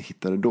inte kunde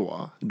hitta det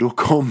då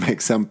kom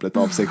exemplet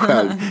av sig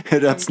själv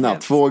rätt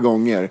snabbt, 2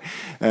 gånger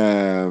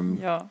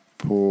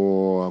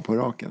på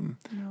raken.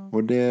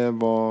 Och det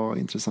var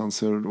intressant.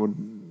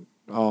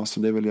 Så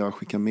det vill jag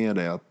skicka med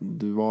dig, att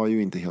du var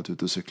ju inte helt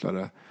ute och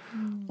cyklade.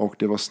 Och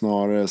det var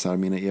snarare så här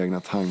mina egna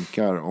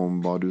tankar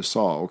om vad du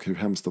sa och hur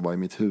hemskt det var i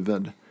mitt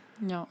huvud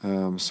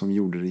som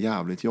gjorde det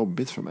jävligt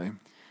jobbigt för mig.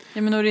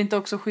 Ja, men då är det inte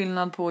också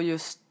skillnad på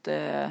just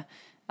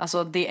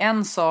alltså det är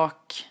en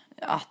sak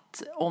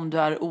att om du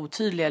är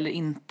otydlig eller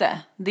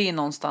inte, det är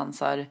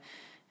någonstans här,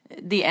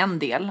 det är en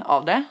del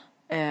av det.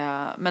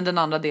 Men den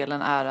andra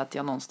delen är att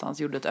jag någonstans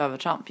gjorde ett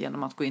övertramp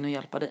genom att gå in och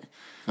hjälpa dig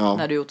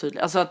när du är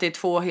otydlig. Alltså att det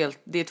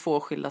är två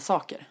skilda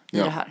saker i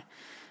det här.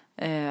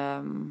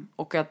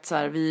 Och att så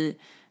här,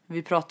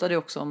 vi pratade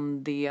också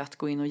om det, att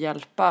gå in och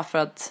hjälpa, för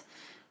att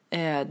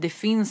det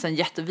finns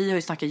vi har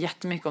ju snackat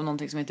jättemycket om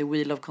någonting som heter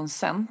Wheel of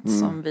Consent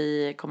som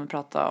vi kommer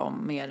prata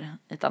om mer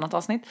i ett annat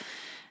avsnitt.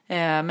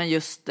 Men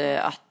just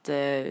att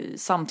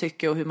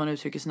samtycke och hur man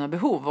uttrycker sina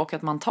behov, och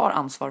att man tar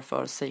ansvar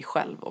för sig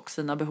själv och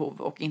sina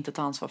behov och inte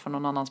tar ansvar för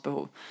någon annans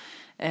behov.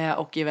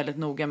 Och är väldigt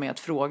noga med att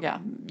fråga,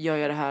 gör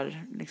jag det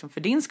här liksom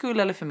för din skull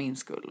eller för min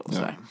skull? Och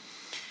sådär.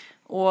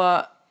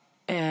 Och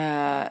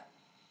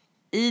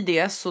i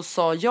det så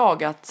sa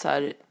jag att så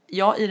här,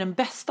 i den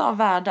bästa av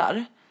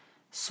världar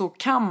så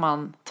kan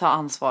man ta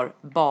ansvar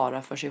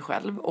bara för sig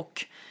själv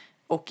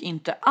och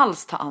inte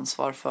alls ta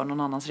ansvar för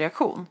någon annans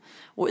reaktion.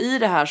 Och i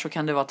det här så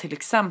kan det vara till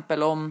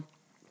exempel om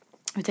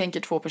vi tänker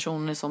 2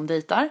 personer som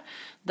dejtar,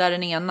 där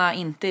den ena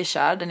inte är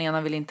kär, den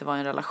ena vill inte vara i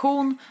en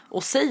relation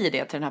och säger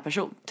det till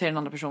den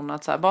andra personen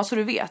att så här, bara så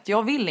du vet,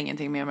 jag vill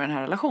ingenting mer med den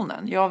här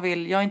relationen. Jag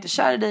är inte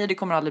kär i dig, det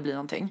kommer aldrig bli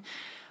någonting.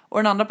 Och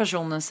den andra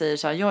personen säger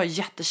så här, jag är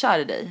jättekär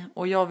i dig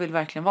och jag vill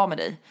verkligen vara med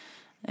dig.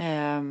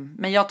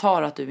 Men jag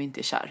tar att du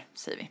inte är kär,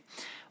 säger vi.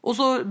 Och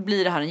så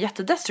blir det här en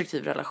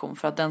jättedestruktiv relation,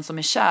 för att den som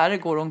är kär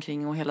går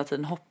omkring och hela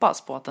tiden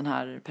hoppas på att den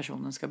här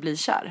personen ska bli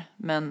kär.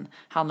 Men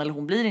han eller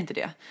hon blir inte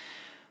det.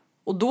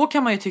 Och då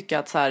kan man ju tycka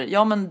att så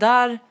här, men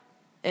där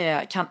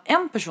kan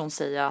en person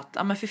säga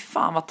att men för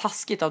fan vad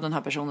taskigt av den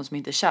här personen som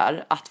inte är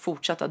kär att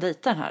fortsätta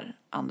dejta den här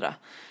andra.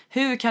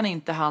 Hur kan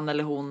inte han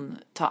eller hon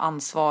ta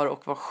ansvar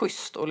och vara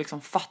schysst och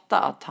liksom fatta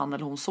att han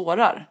eller hon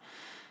sårar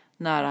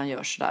när han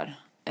gör sådär.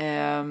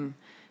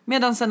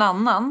 Medan en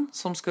annan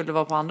som skulle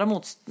vara på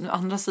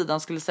andra sidan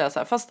skulle säga så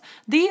här, fast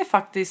det är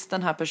faktiskt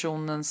den här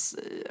personens,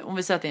 om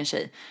vi säger att det är en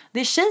tjej, det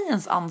är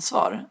tjejens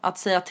ansvar att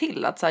säga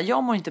till att så här,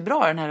 jag mår inte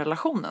bra i den här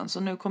relationen, så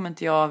nu kommer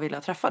inte jag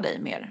vilja träffa dig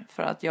mer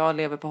för att jag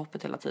lever på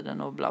hoppet hela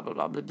tiden och bla bla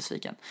bla, blir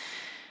besviken.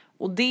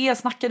 Och det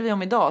snackade vi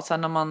om idag, så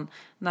här,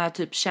 när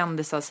typ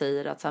kändisar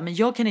säger att så här, men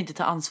jag kan inte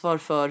ta ansvar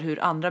för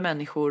hur andra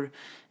människor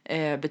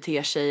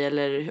beter sig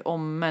eller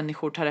om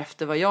människor tar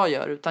efter vad jag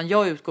gör, utan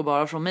jag utgår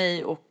bara från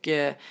mig och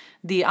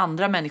det är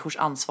andra människors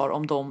ansvar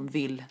om de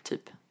vill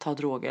typ ta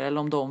droger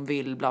eller om de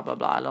vill bla bla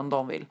bla eller om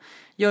de vill.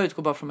 Jag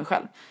utgår bara från mig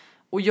själv.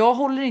 Och jag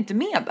håller inte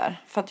med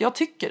där, för att jag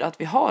tycker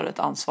att vi har ett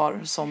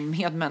ansvar som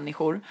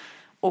medmänniskor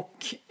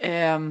och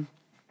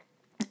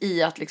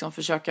i att liksom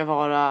försöka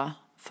vara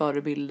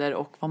förebilder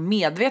och vara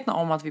medvetna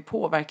om att vi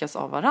påverkas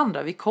av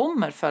varandra. Vi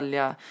kommer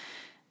följa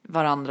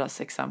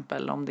varandras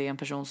exempel om det är en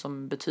person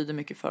som betyder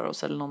mycket för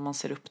oss eller någon man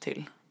ser upp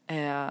till.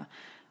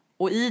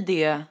 Och i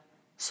det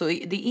så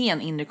det är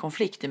en inre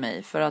konflikt i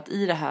mig, för att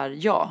i det här,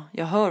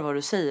 jag hör vad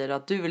du säger,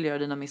 att du vill göra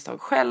dina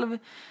misstag själv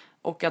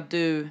och att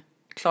du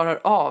klarar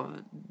av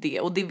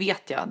det, och det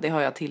vet jag, det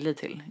har jag tillit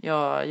till.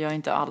 Jag är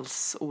inte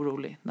alls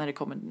orolig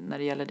när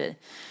det gäller dig.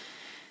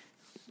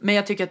 Men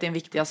jag tycker att det är en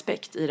viktig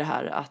aspekt i det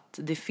här, att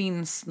det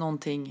finns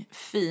någonting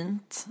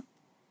fint,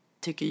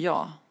 tycker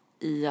jag,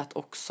 i att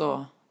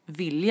också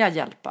vilja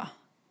hjälpa.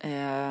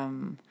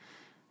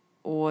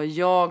 Och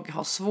jag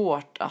har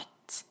svårt att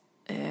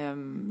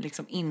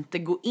liksom inte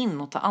gå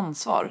in och ta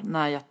ansvar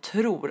när jag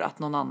tror att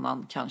någon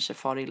annan kanske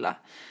far illa.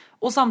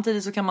 Och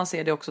samtidigt så kan man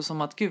se det också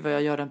som att gud vad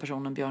jag gör den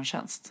personen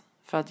björntjänst.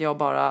 För att jag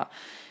bara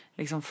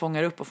liksom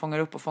fångar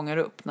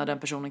upp när den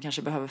personen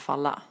kanske behöver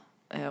falla.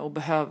 Och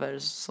behöver,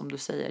 som du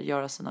säger,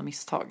 göra sina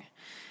misstag.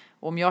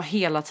 Och om jag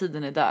hela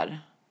tiden är där,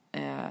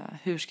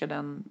 hur ska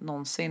den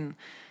någonsin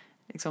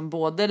liksom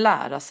både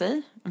lära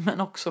sig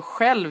men också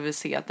själv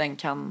se att den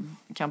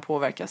kan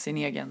påverka sin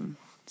egen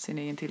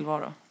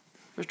tillvaro.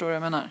 Förstår du vad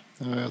jag menar?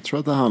 Jag tror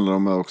att det handlar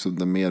om också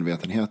den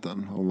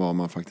medvetenheten om vad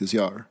man faktiskt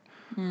gör.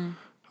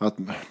 att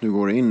du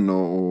går in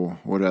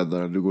och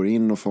räddar, du går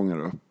in och fångar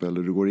upp,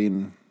 eller du går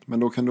in. Men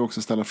då kan du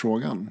också ställa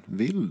frågan,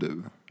 vill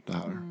du det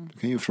här? Du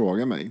kan ju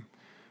fråga mig.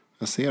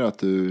 Jag ser att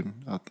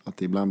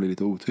det ibland blir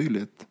lite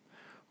otydligt.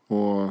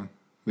 Och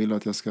vill du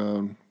att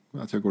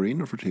jag går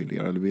in och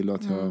förtydligar? Eller vill du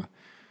att jag...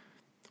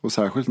 Och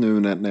särskilt nu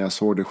när jag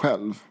såg det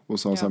själv. Och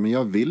sa så här, men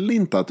jag vill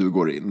inte att du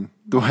går in.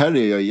 Då här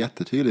är jag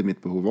jättetydlig i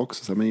mitt behov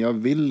också. Så här, men jag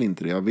vill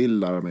inte det, jag vill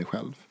lära mig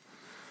själv.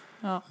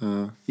 Ja.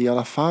 I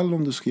alla fall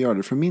om du ska göra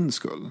det för min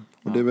skull.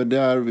 Och det är väl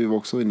där vi var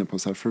också inne på.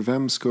 Så här, för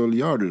vem skull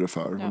gör du det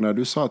för? Ja. Och när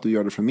du sa att du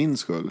gör det för min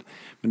skull.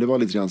 Men det var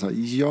lite grann så här,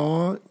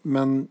 ja,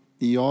 men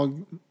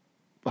jag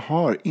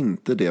har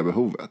inte det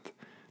behovet.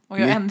 Och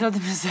jag ändrade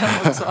mig sen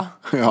också.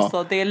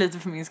 Så det är lite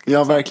för min skull.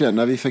 Ja, verkligen.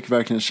 När vi fick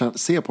verkligen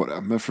se på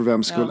det. Men för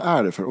vem skull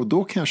är det för? Och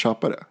då kan jag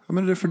köpa det. Ja,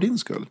 men det är för din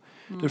skull.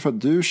 Det är för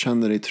att du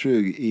känner dig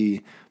trygg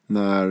i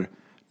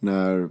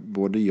när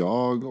både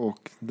jag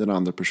och den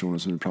andra personen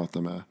som vi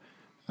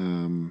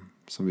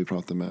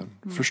pratar med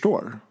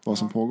förstår vad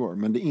som pågår.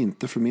 Men det är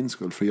inte för min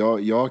skull. För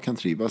jag kan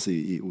trivas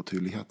i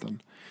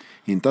otydligheten.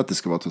 Inte att det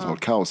ska vara totalt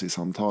kaos i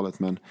samtalet.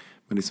 Men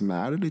liksom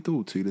är det lite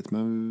otydligt.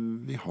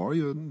 Men vi har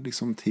ju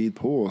liksom tid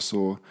på oss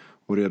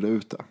och reda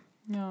ut det.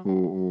 Ja.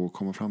 Och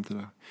komma fram till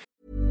det.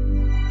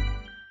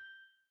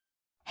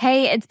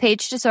 Hey, it's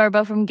Paige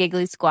DeSorbo from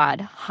Giggly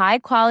Squad. High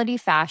quality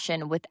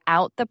fashion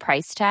without the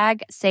price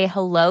tag. Say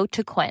hello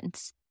to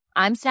Quince.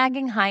 I'm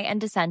snagging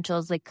high-end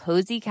essentials like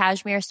cozy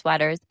cashmere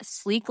sweaters,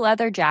 sleek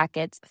leather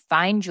jackets,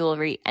 fine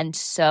jewelry, and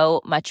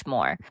so much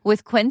more.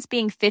 With Quince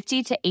being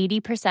 50 to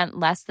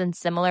 80% less than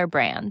similar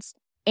brands.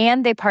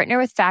 And they partner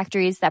with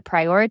factories that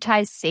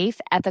prioritize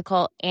safe,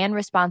 ethical, and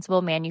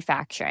responsible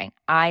manufacturing.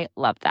 I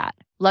love that.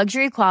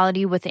 Luxury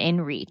quality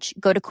within reach.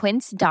 Go to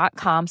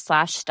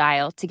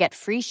quince.com/style to get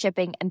free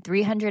shipping and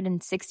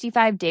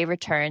 365-day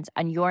returns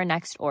on your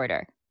next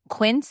order.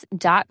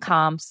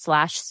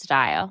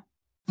 Quince.com/style.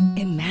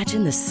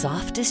 Imagine the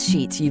softest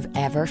sheets you've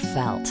ever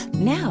felt.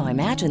 Now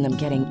imagine them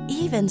getting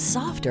even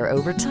softer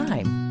over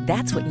time.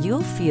 That's what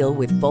you'll feel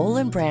with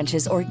Boll &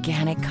 Branch's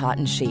organic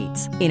cotton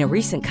sheets. In a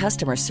recent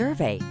customer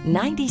survey,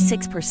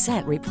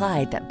 96%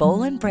 replied that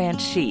Boll &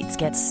 Branch sheets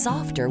get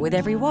softer with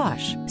every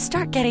wash.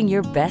 Start getting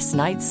your best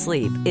night's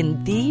sleep in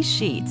these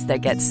sheets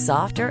that get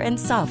softer and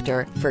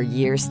softer for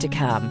years to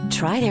come.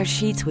 Try their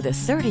sheets with a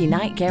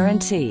 30-night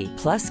guarantee.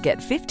 Plus, get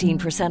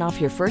 15%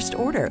 off your first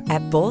order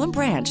at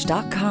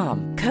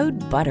bollandbranch.com. Code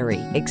BUTTERY.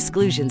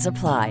 Exclusions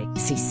apply.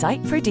 See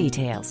site for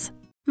details.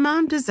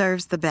 Mom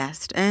deserves the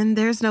best, and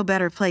there's no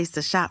better place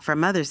to shop for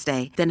Mother's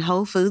Day than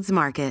Whole Foods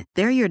Market.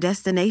 They're your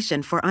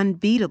destination for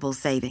unbeatable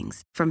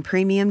savings, from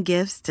premium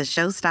gifts to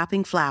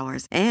show-stopping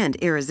flowers and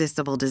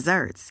irresistible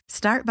desserts.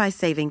 Start by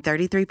saving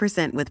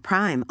 33% with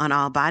Prime on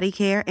all body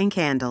care and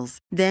candles.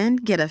 Then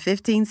get a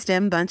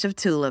 15-stem bunch of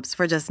tulips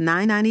for just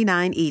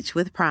 $9.99 each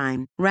with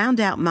Prime. Round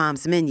out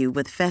Mom's menu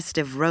with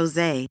festive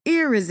rosé,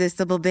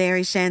 irresistible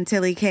berry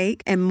chantilly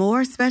cake, and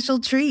more special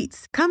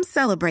treats. Come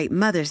celebrate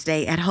Mother's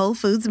Day at Whole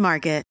Foods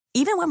Market.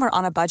 Even when we're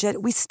on a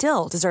budget, we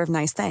still deserve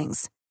nice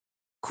things.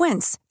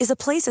 Quince is a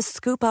place to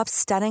scoop up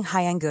stunning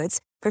high-end goods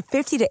for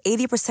 50 to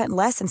 80%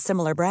 less than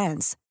similar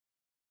brands.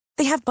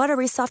 They have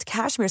buttery soft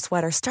cashmere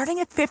sweaters starting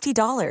at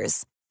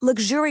 $50,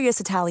 luxurious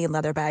Italian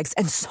leather bags,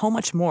 and so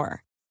much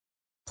more.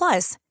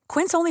 Plus,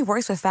 Quince only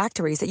works with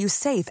factories that use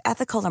safe,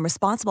 ethical, and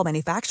responsible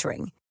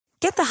manufacturing.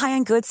 Get the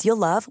high-end goods you'll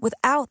love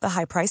without the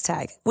high price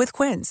tag with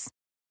Quince.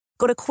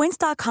 Go to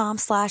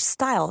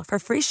quince.com/style for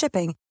free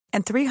shipping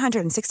and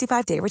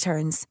 365-day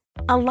returns.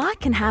 A lot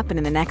can happen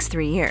in the next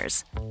 3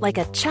 years. Like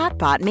a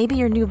chatbot may be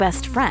your new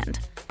best friend.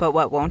 But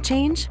what won't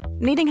change?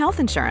 Needing health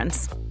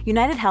insurance.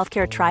 United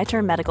Healthcare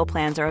Tri-Term Medical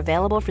Plans are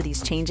available for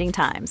these changing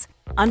times.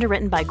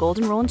 Underwritten by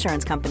Golden Rule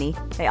Insurance Company,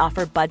 they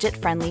offer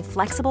budget-friendly,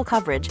 flexible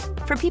coverage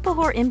for people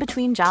who are in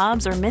between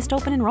jobs or missed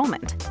open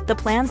enrollment. The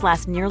plans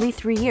last nearly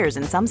 3 years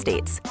in some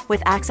states,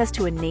 with access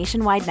to a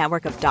nationwide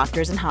network of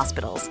doctors and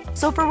hospitals.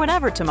 So for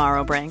whatever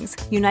tomorrow brings,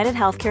 United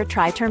Healthcare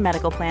Tri-Term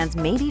Medical Plans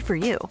may be for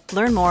you.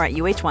 Learn more at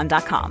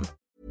uh1.com.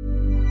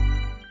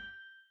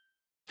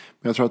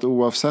 Jag tror att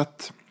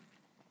oavsett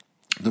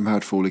de här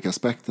två olika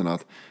aspekterna,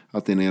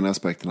 att den ena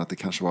aspekten att det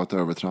kanske var ett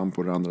övertramp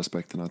och den andra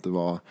aspekten att det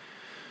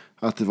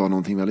var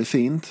någonting väldigt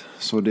fint.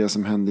 Så det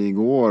som hände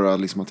igår,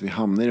 att vi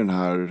hamnade i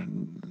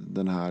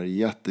den här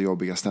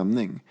jättejobbiga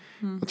stämning.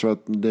 Jag tror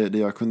att det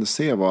jag kunde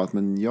se var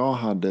att jag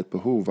hade ett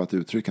behov att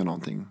uttrycka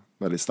någonting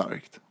väldigt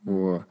starkt.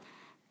 Och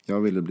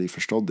jag ville bli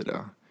förstådd i det.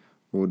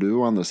 Och du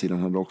å andra sidan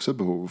hade också ett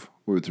behov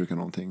att uttrycka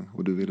någonting.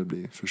 Och du ville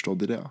bli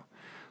förstådd i det.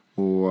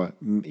 Och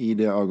i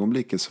det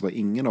ögonblicket så var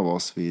ingen av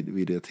oss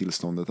vid det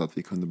tillståndet att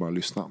vi kunde bara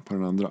lyssna på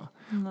den andra.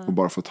 Och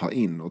bara få ta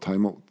in och ta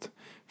emot.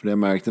 För det jag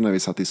märkte när vi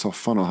satt i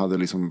soffan och hade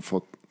liksom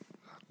fått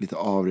lite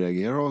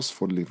avreagera oss.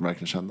 Fått liksom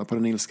verkligen känna på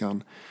den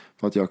ilskan.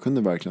 För att jag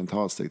kunde verkligen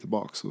ta ett steg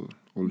tillbaka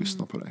och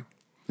lyssna på dig.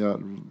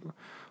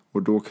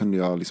 Och då kunde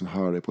jag liksom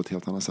höra dig på ett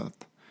helt annat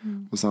sätt.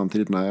 Och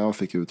samtidigt när jag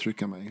fick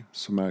uttrycka mig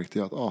så märkte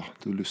jag att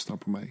du lyssnar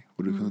på mig.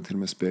 Och du kunde till och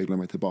med spegla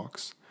mig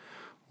tillbaks.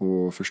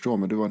 och förstå.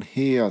 Men det var en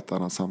helt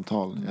annan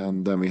samtal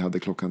än den vi hade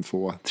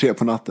 2-3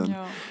 på natten.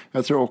 Ja.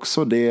 Jag tror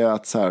också det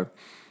att så här,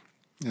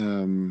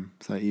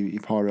 i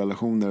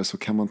parrelationer så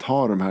kan man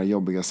ta de här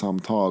jobbiga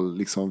samtal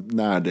liksom,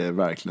 när det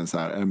verkligen så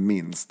här är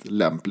minst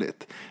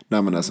lämpligt.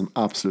 När man är som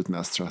absolut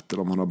mest trött,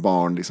 eller om man har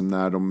barn, liksom,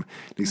 när de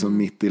liksom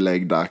mitt i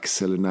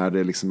läggdags, eller när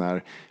det liksom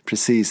är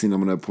precis innan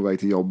man är på väg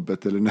till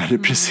jobbet, eller när det är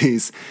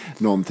precis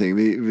någonting.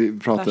 Vi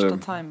pratade,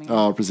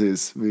 ja,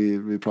 precis.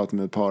 Vi pratade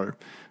med ett par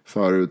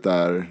förut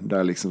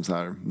där liksom så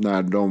här,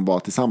 när de var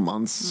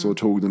tillsammans så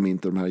tog de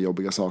inte de här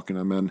jobbiga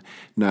sakerna, men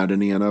när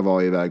den ena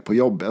var iväg på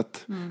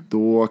jobbet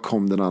då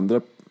kom den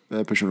andra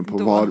personen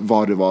på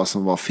vad det var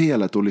som var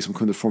felet och liksom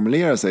kunde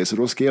formulera sig, så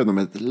då skrev de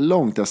ett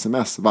långt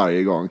sms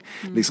varje gång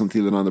liksom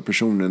till den andra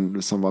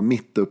personen som var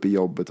mitt uppe i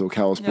jobbet och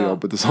kaos på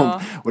jobbet och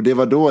sånt, och det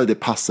var då det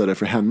passade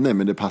för henne,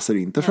 men det passade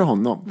inte för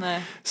honom.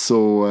 Nej.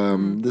 Så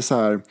det är så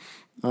här,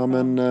 ja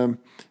men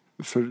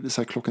för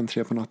så här,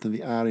 3:00 på natten,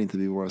 vi är inte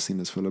vid våra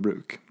sinnesfulla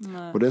bruk.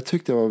 Nej. Och det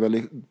tyckte jag var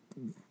väldigt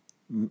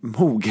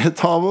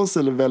moget av oss,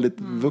 eller väldigt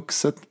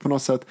vuxet på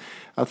något sätt,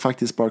 att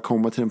faktiskt bara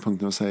komma till den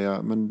punkten och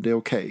säga, men det är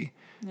okej.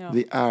 Ja.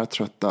 Vi är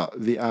trötta,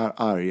 vi är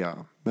arga,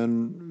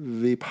 men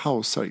vi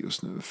pausar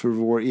just nu för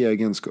vår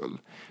egen skull.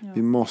 Ja.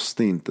 Vi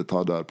måste inte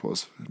ta död på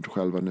oss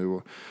själva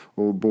nu,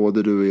 och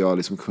både du och jag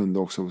liksom kunde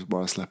också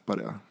bara släppa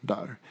det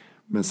där.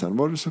 Men sen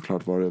var det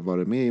såklart var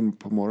det med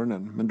på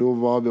morgonen. Men då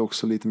var vi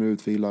också lite mer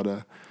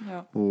utvilade.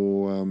 Ja.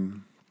 Och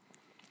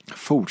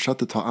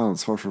fortsatte ta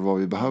ansvar för vad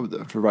vi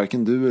behövde. För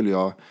varken du eller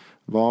jag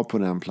var på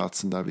den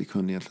platsen där vi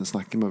kunde egentligen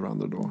snacka med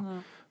varandra då. Mm.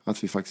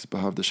 Att vi faktiskt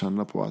behövde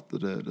känna på att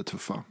det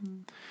tuffa.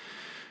 Mm.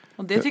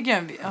 Och det tycker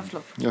jag...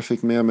 Jag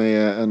fick med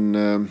mig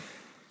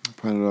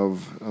på en av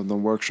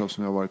de workshops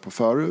som jag har varit på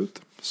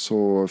förut.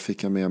 Så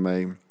fick jag med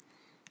mig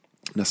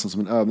nästan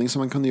som en övning som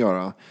man kunde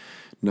göra.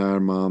 När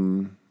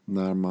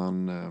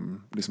man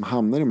liksom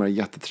hamnar i de här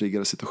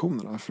jättetriggade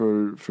situationerna.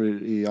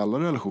 För i alla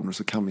relationer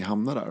så kan vi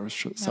hamna där.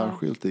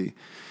 Särskilt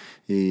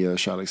i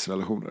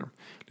kärleksrelationer.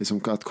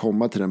 Liksom att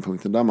komma till den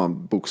punkten där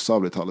man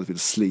bokstavligt talat vill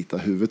slita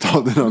huvudet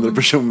av den andra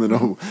personen.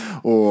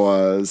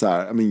 Och så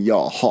här, men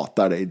jag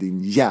hatar dig,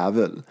 din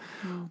jävel.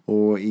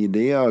 Och i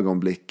det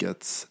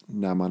ögonblicket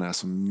när man är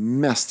som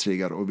mest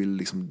triggad och vill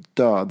liksom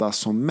döda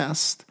som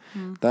mest.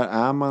 Där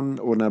är man,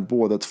 och när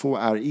båda två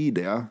är i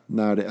det,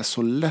 när det är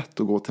så lätt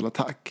att gå till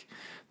attack.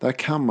 Där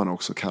kan man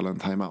också kalla en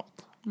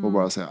time-out. Och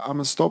bara säga,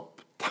 men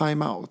stopp,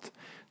 time-out.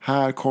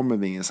 Här kommer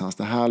vi ingenstans.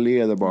 Det här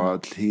leder bara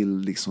till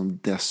liksom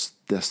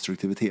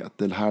destruktivitet.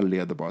 Det här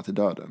leder bara till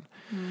döden.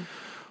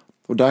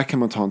 Och där kan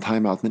man ta en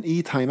time-out. Men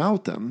i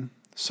time-outen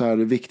så är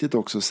det viktigt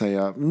också att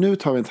säga, nu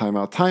tar vi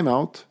en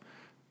time-out.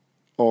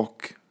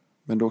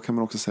 Men då kan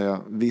man också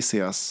säga, vi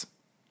ses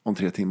om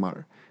 3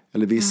 timmar.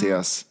 Eller vi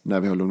ses när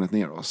vi har lugnat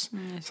ner oss.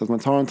 Så att man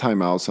tar en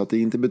time-out så att det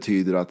inte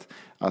betyder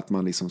att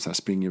man liksom så här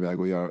springer iväg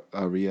och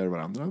överger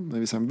varandra. Men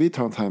vi säger, vi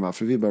tar en time-out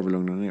för vi behöver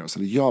lugna ner oss.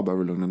 Eller jag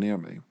behöver lugna ner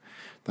mig.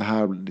 Det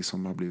här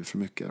liksom har blivit för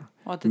mycket.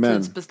 Och att det är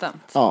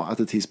tidsbestämt. Ja, att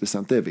det är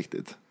tidsbestämt, det är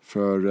viktigt.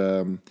 För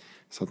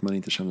så att man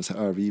inte känner sig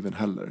övergiven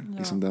heller. Ja.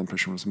 Liksom den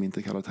personen som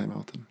inte kallar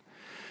time-outen.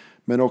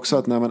 Men också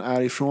att när man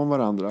är ifrån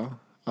varandra,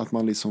 att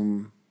man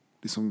liksom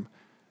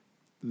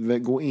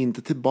gå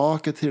inte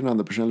tillbaka till den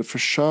andra personen, eller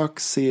försök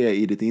se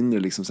i ditt inre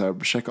liksom så här,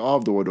 checka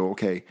av då och då,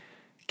 okej,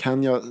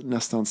 kan jag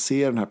nästan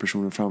se den här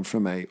personen framför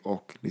mig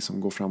och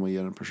liksom gå fram och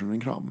ge den personen en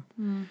kram.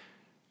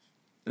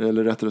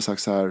 Eller rättare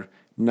sagt så här,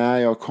 när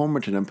jag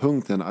kommer till den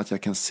punkten att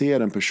jag kan se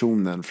den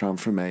personen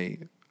framför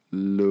mig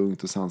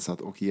lugnt och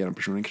sansat och ge den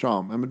personen en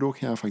kram, men då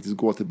kan jag faktiskt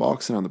gå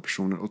tillbaka till den andra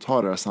personen och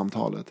ta det här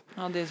samtalet.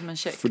 Ja, det är som en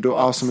check. För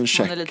då, som en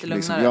check.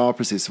 Liksom, ja,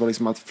 precis. Det var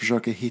liksom att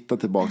försöka hitta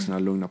tillbaka den här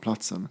lugna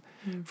platsen.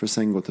 För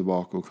sen gå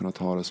tillbaka och kunna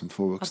ta det som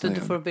 2 vuxna. Att du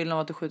inte får bilden av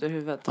att du skjuter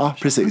huvudet. Ja,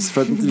 precis.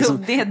 För att,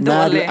 liksom, det är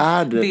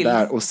när du är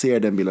där och ser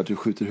den bilden att du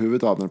skjuter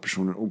huvudet av den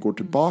personen och går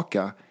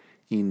tillbaka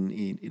in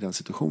i den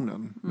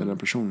situationen med den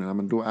personen, ja,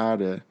 men då är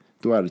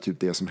det typ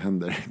det som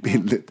händer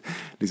bildligt,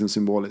 liksom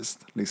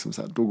symboliskt. Liksom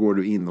så här, då går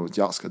du in och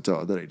jag ska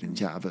döda dig, din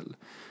jävel.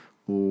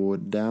 Och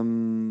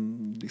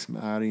den liksom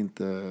är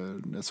inte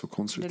ett så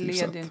konstruktivt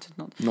sätt. Det leder inte till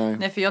något.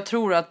 Nej, för jag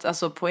tror att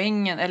alltså,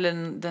 poängen,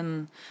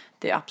 eller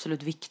det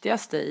absolut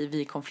viktigaste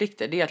vid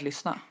konflikter, det är att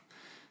lyssna.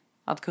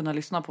 Att kunna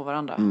lyssna på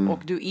varandra. Och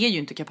du är ju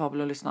inte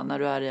kapabel att lyssna när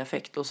du är i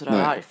affekt och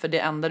sådär arg. För det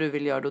enda du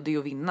vill göra då, det är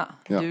att vinna.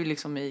 Ja. Du är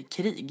liksom i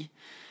krig.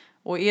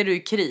 Och är du i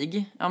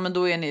krig, ja men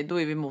då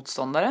är vi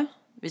motståndare.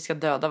 Vi ska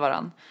döda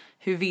varann.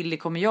 Hur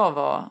villig kommer jag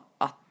vara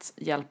att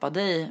hjälpa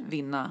dig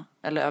vinna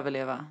eller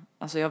överleva?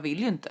 Alltså jag vill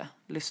ju inte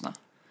lyssna.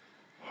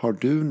 Har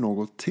du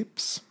något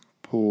tips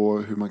på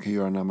hur man kan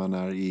göra när man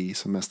är i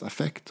som mest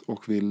affekt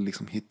och vill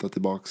liksom hitta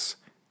tillbaks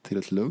till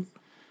ett lugn?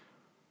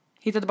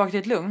 Hitta tillbaka till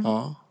ett lugn?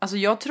 Ja. Alltså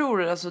jag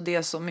tror alltså det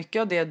är så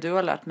mycket av det du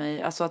har lärt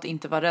mig. Alltså att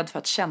inte vara rädd för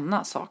att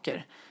känna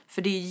saker.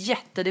 För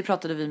det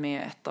pratade vi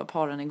med ett av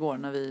paren igår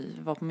när vi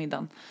var på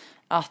middagen.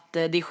 Att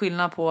det är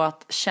skillnad på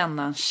att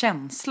känna en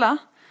känsla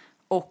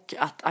och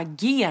att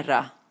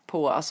agera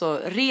på,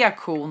 alltså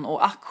reaktion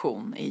och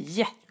aktion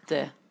är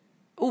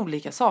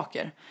jätteolika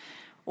saker.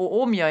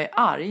 Och om jag är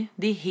arg,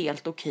 det är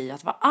helt okej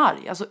att vara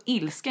arg. Alltså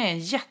ilska är en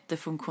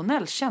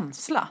jättefunktionell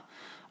känsla.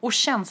 Och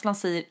känslan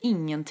säger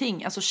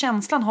ingenting. Alltså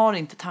känslan har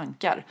inte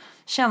tankar.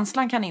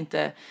 Känslan kan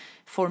inte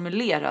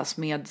formuleras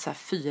med så här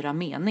 4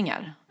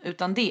 meningar.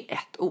 Utan det är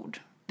ett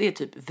ord. Det är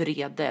typ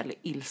vrede eller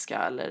ilska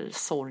eller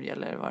sorg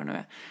eller vad det nu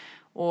är.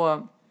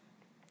 Och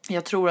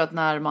jag tror att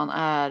när man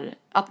är...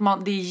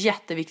 det är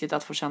jätteviktigt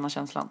att få känna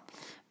känslan.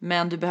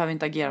 Men du behöver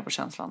inte agera på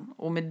känslan.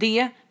 Och med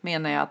det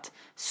menar jag att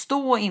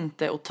stå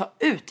inte och ta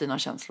ut dina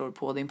känslor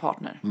på din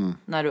partner.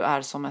 När du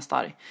är som mest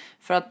arg.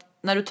 För att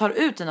när du tar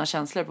ut dina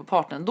känslor på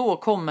partnern, då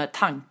kommer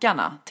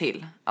tankarna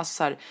till. Alltså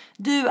så här,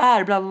 du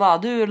är bla bla,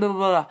 du är bla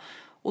bla.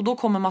 Och då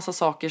kommer massa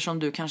saker som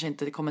du kanske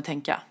inte kommer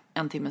tänka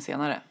en timme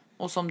senare.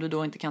 Och som du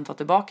då inte kan ta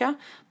tillbaka.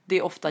 Det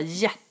är ofta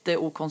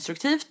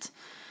jätteokonstruktivt.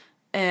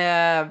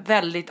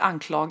 Väldigt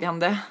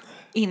anklagande.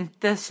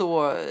 Inte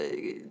så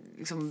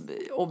liksom,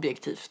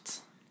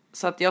 objektivt.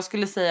 Så att jag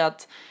skulle säga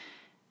att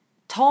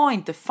ta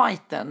inte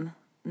fighten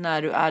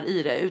när du är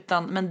i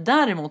det. Men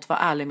däremot var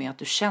ärlig med att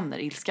du känner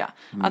ilska.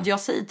 Att jag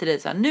säger till dig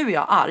så här, nu är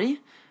jag arg.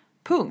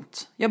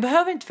 Punkt. Jag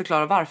behöver inte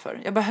förklara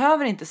varför. Jag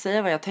behöver inte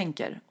säga vad jag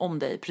tänker om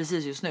dig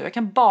precis just nu. Jag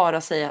kan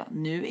bara säga,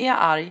 nu är jag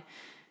arg.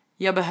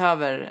 Jag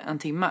behöver en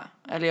timme.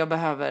 Eller jag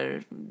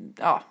behöver,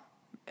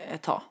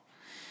 ett tag.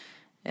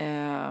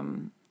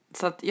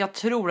 Så att jag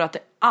tror att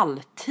det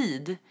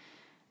alltid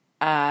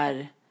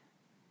är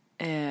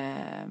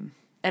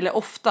eller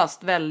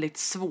oftast väldigt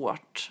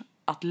svårt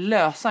att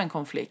lösa en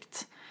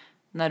konflikt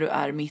när du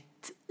är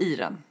mitt i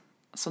den.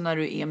 Så när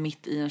du är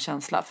mitt i en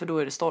känsla, för då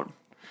är det storm.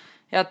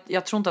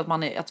 Jag tror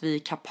inte att vi är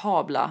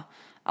kapabla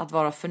att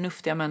vara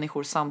förnuftiga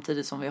människor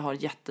samtidigt som vi har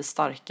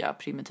jättestarka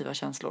primitiva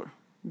känslor.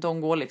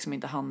 De går liksom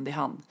inte hand i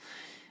hand.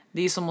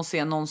 Det är som att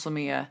se någon som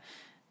är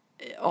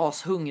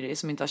ashungrig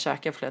som inte har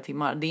käkat flera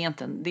timmar.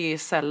 Det är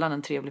sällan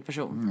en trevlig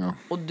person. Ja.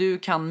 Och du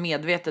kan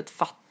medvetet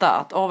fatta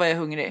att vad jag är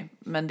hungrig.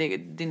 Men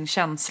din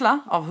känsla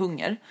av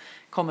hunger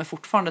kommer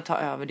fortfarande ta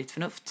över ditt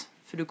förnuft.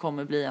 För du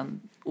kommer bli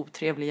en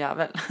otrevlig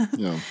jävel.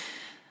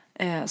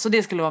 Ja. Så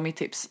det skulle vara mitt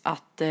tips.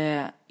 Att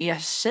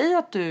erkänna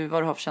att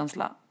vad du har för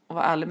känsla. Och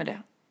var ärlig med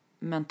det.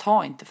 Men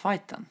ta inte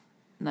fighten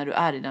när du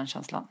är i den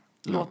känslan.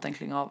 Låt den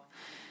klinga av.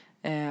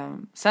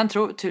 Sen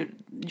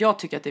jag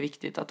tycker att det är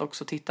viktigt att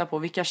också titta på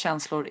vilka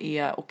känslor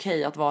är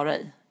okej att vara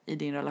i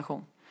din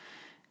relation.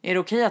 Är det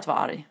okej att vara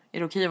arg? Är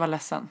det okej att vara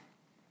ledsen?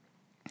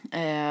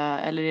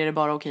 Eller är det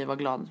bara okej att vara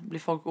glad? Blir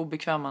folk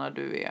obekväma när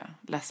du är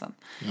ledsen?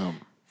 Ja.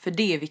 För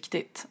det är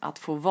viktigt att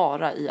få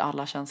vara i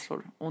alla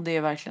känslor. Och det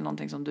är verkligen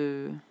någonting som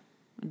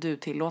du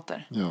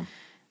tillåter. Ja.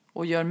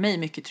 Och gör mig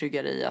mycket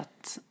tryggare i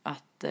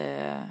att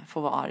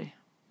få vara arg.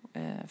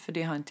 För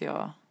det har inte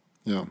jag...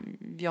 Ja.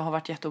 Jag har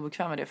varit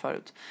jätteobekväm med det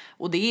förut.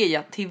 Och det är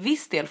jag till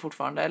viss del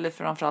fortfarande. Eller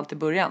framförallt i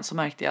början så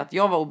märkte jag att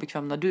jag var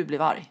obekväm när du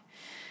blev arg.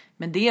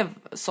 Men det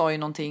sa ju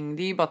någonting.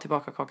 Det är ju bara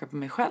tillbaka kaka på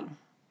mig själv.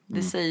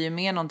 Det säger ju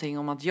mer någonting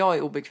om att jag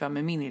är obekväm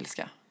med min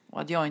ilska.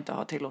 Och att jag inte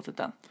har tillåtit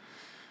den.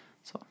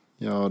 Så.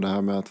 Ja, det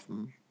här med att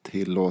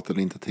tillåta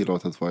eller inte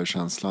tillåta att vara i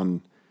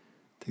känslan.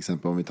 Till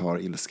exempel om vi tar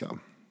ilska.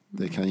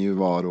 Det kan ju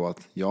vara då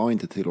att jag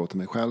inte tillåter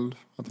mig själv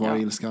att vara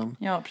i ilskan.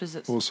 Ja,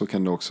 precis. Och så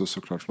kan det också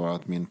såklart vara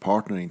att min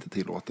partner inte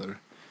tillåter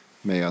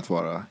mig att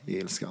vara i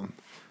ilskan.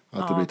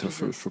 Att det blir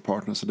tufft för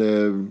partner. Så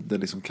det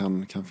liksom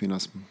kan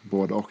finnas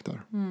både och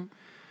där.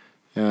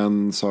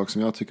 En sak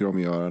som jag tycker om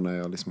att göra när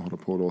jag liksom håller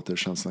på och låter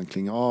känslan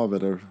klinga av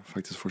eller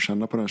faktiskt får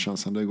känna på den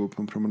känslan, det är att gå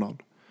på en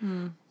promenad.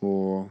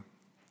 Och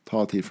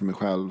ta tid för mig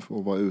själv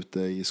och vara ute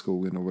i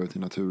skogen och vara ute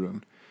i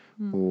naturen.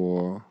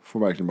 Och få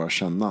verkligen bara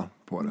känna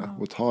på det.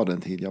 Och ta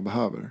den tid jag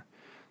behöver.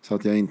 Så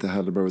att jag inte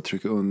heller behöver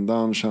trycka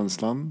undan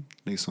känslan.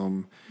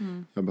 Liksom,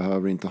 jag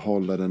behöver inte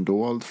hålla den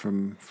dold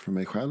för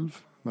mig själv.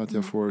 Men att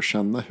jag får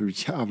känna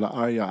hur jävla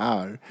arg jag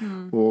är.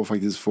 Och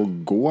faktiskt få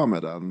gå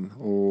med den.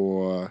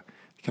 Och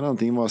det kan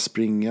antingen vara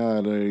springa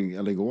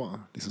eller gå.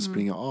 Liksom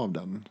springa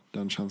av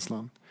den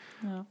känslan.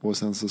 Ja. Och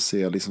sen så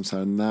ser jag liksom så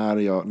här,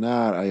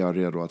 när är jag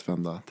redo att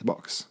vända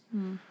tillbaks.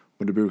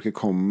 Och det brukar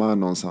komma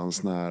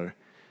någonstans när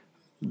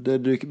det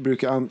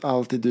brukar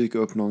alltid dyka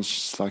upp någon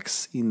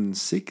slags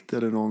insikt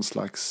eller någon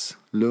slags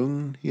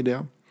lugn i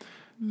det.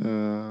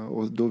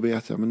 Och då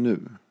vet jag,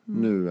 men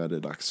nu är det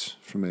dags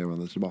för mig att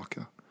vända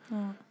tillbaka.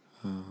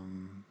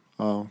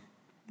 Ja.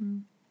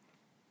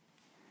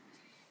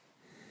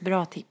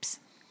 Bra tips.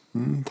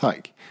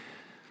 Tack.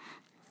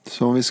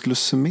 Så om vi skulle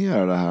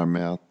summera det här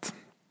med att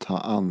ta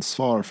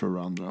ansvar för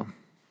varandra.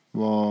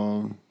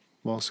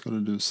 Vad skulle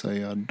du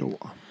säga då?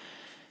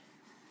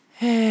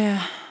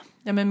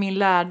 Ja, men min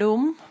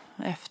lärdom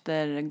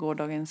efter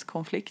gårdagens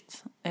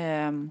konflikt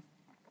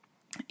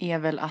är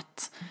väl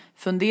att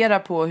fundera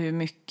på hur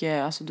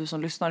mycket, alltså du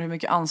som lyssnar, hur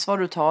mycket ansvar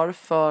du tar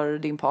för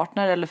din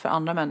partner eller för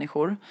andra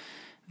människor.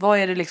 Vad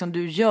är det liksom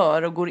du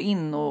gör och går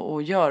in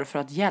och gör för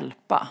att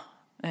hjälpa?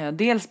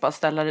 Dels bara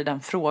ställa dig den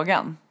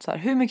frågan. Så här,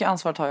 hur mycket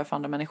ansvar tar jag för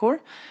andra människor?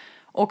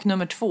 Och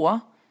nummer 2,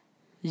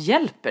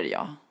 hjälper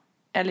jag?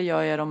 Eller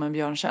gör jag dem en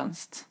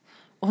björntjänst?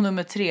 Och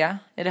nummer 3,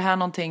 är det här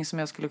någonting som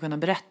jag skulle kunna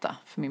berätta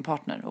för min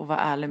partner och vara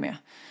ärlig med?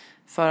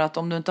 För att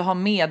om du inte har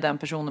med den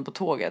personen på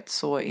tåget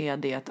så är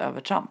det ett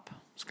övertramp,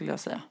 skulle jag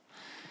säga.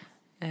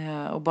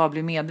 Och bara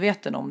bli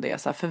medveten om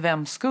det. Så här, för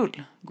vem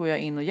skull går jag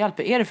in och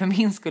hjälper? Är det för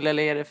min skull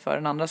eller är det för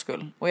en andra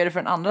skull? Och är det för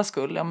en andra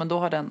skull, ja men då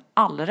har den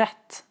all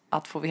rätt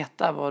att få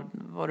veta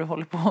vad du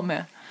håller på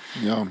med.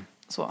 Ja.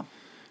 Så.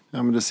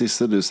 Ja, men det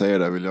sista du säger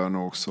där vill jag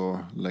nog också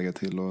lägga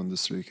till och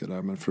understryka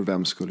där. Men för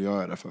vem skulle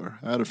jag är det för?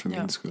 Är det för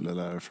min skull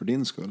eller är det för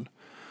din skull?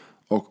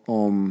 Och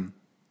om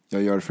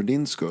jag gör det för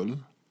din skull,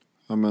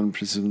 ja men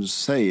precis som du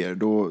säger,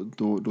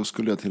 då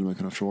skulle jag till och med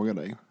kunna fråga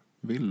dig.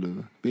 Vill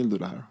du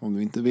det här? Om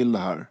du inte vill det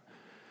här,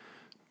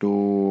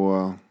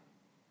 då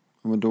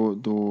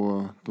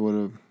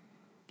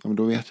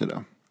vet jag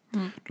det.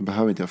 Då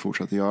behöver inte jag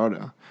fortsätta göra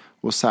det.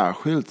 Och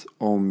särskilt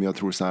om jag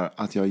tror så här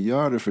att jag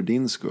gör det för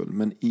din skull,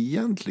 men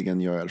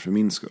egentligen gör jag det för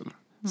min skull.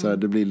 Så här,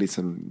 det blir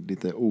liksom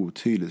lite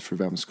otydligt för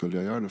vem skull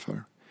jag gör det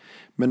för.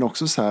 Men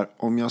också så här,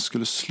 om jag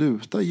skulle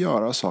sluta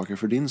göra saker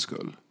för din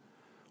skull.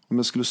 Om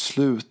jag skulle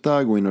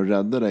sluta gå in och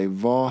rädda dig,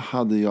 vad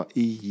hade jag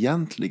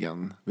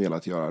egentligen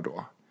velat göra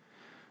då?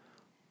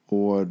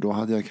 Och då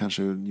hade jag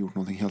kanske gjort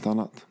någonting helt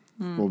annat.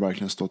 Och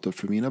verkligen stått upp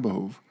för mina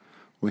behov.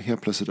 Och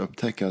helt plötsligt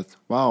upptäcka att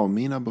wow,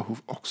 mina behov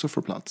också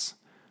får plats.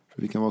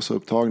 För vi kan vara så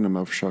upptagna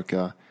med att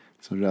försöka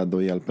liksom rädda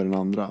och hjälpa den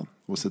andra.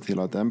 Och se till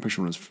att den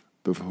personens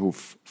behov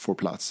får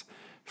plats.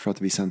 För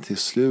att vi sen till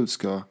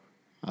slut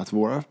att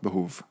våra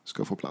behov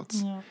ska få plats.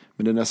 Ja.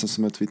 Men det är nästan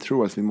som att vi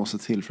tror att vi måste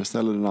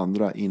tillfredsställa den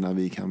andra innan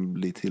vi kan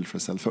bli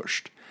tillfredsställd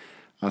först.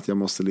 Att jag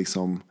måste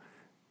liksom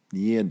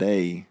ge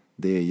dig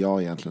det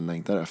jag egentligen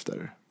längtar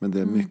efter. Men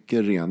det är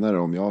mycket renare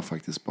om jag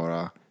faktiskt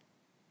bara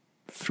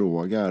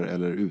frågar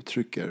eller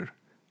uttrycker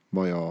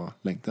vad jag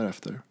längtar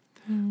efter.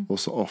 Och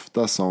så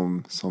ofta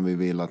som vi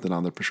vill att den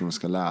andra personen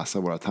ska läsa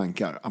våra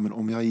tankar. Ja, men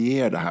om jag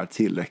ger det här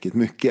tillräckligt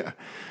mycket,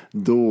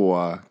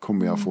 då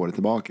kommer jag få det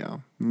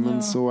tillbaka.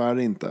 Men så är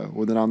det inte.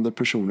 Och den andra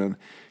personen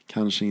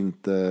kanske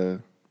inte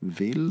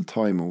vill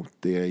ta emot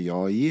det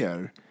jag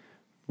ger.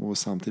 Och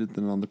samtidigt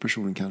den andra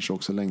personen kanske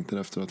också längtar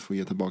efter att få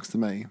ge tillbaka till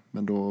mig.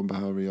 Men då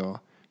behöver jag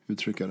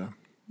uttrycka det.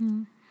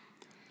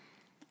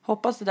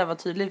 Hoppas det där var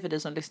tydligt för dig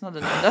som lyssnade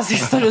nu. Det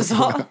sista du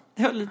sa,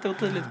 det var lite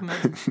otydligt för mig.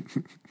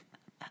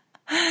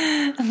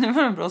 Det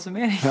var en bra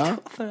summering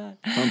för det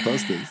här.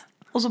 Fantastiskt.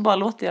 Och så bara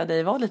låter jag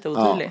dig vara lite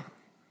otydlig.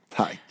 Ja,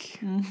 tack.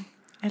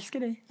 Älskar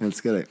dig.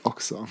 Älskar dig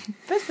också.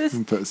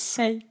 Puss. Puss.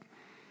 Hej.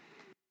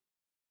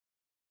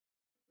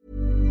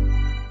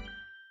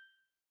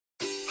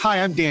 Hi,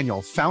 I'm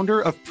Daniel,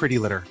 founder of Pretty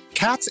Litter.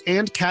 Cats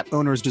and cat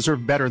owners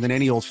deserve better than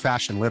any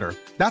old-fashioned litter.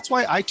 That's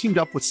why I teamed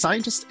up with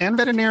scientists and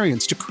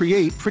veterinarians to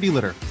create Pretty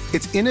Litter.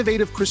 Its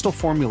innovative crystal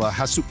formula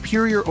has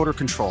superior odor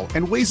control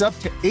and weighs up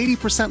to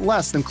 80%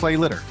 less than clay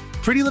litter.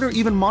 Pretty Litter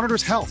even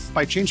monitors health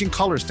by changing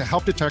colors to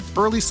help detect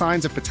early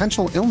signs of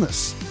potential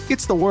illness.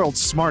 It's the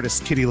world's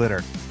smartest kitty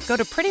litter. Go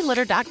to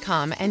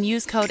prettylitter.com and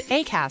use code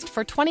ACAST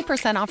for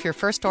 20% off your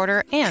first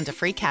order and a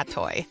free cat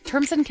toy.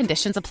 Terms and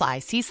conditions apply.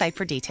 See site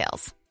for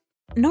details.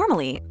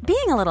 Normally,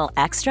 being a little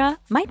extra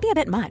might be a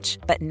bit much,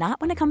 but not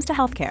when it comes to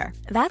healthcare.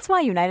 That's why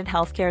United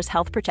Healthcare's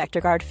Health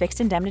Protector Guard fixed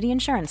indemnity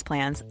insurance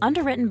plans,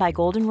 underwritten by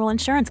Golden Rule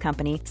Insurance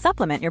Company,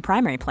 supplement your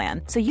primary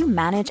plan so you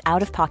manage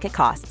out-of-pocket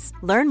costs.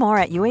 Learn more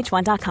at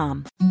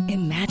uh1.com.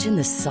 Imagine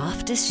the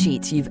softest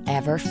sheets you've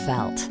ever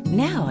felt.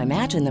 Now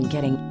imagine them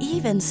getting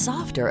even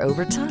softer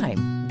over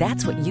time.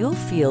 That's what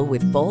you'll feel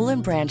with Boll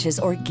 & Branch's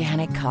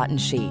organic cotton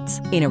sheets.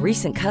 In a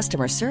recent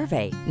customer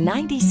survey,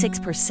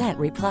 96%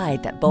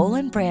 replied that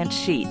Boll & Branch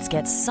sheets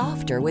get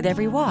softer with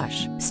every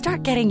wash.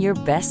 Start getting your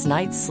best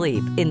night's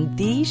sleep in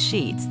these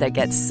sheets that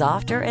get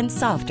softer and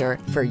softer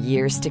for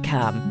years to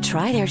come.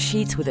 Try their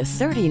sheets with a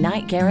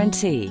 30-night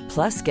guarantee.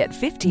 Plus, get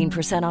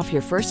 15% off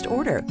your first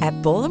order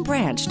at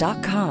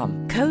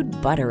bollandbranch.com. Code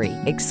BUTTERY.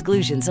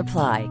 Exclusions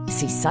apply.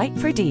 See site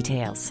for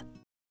details.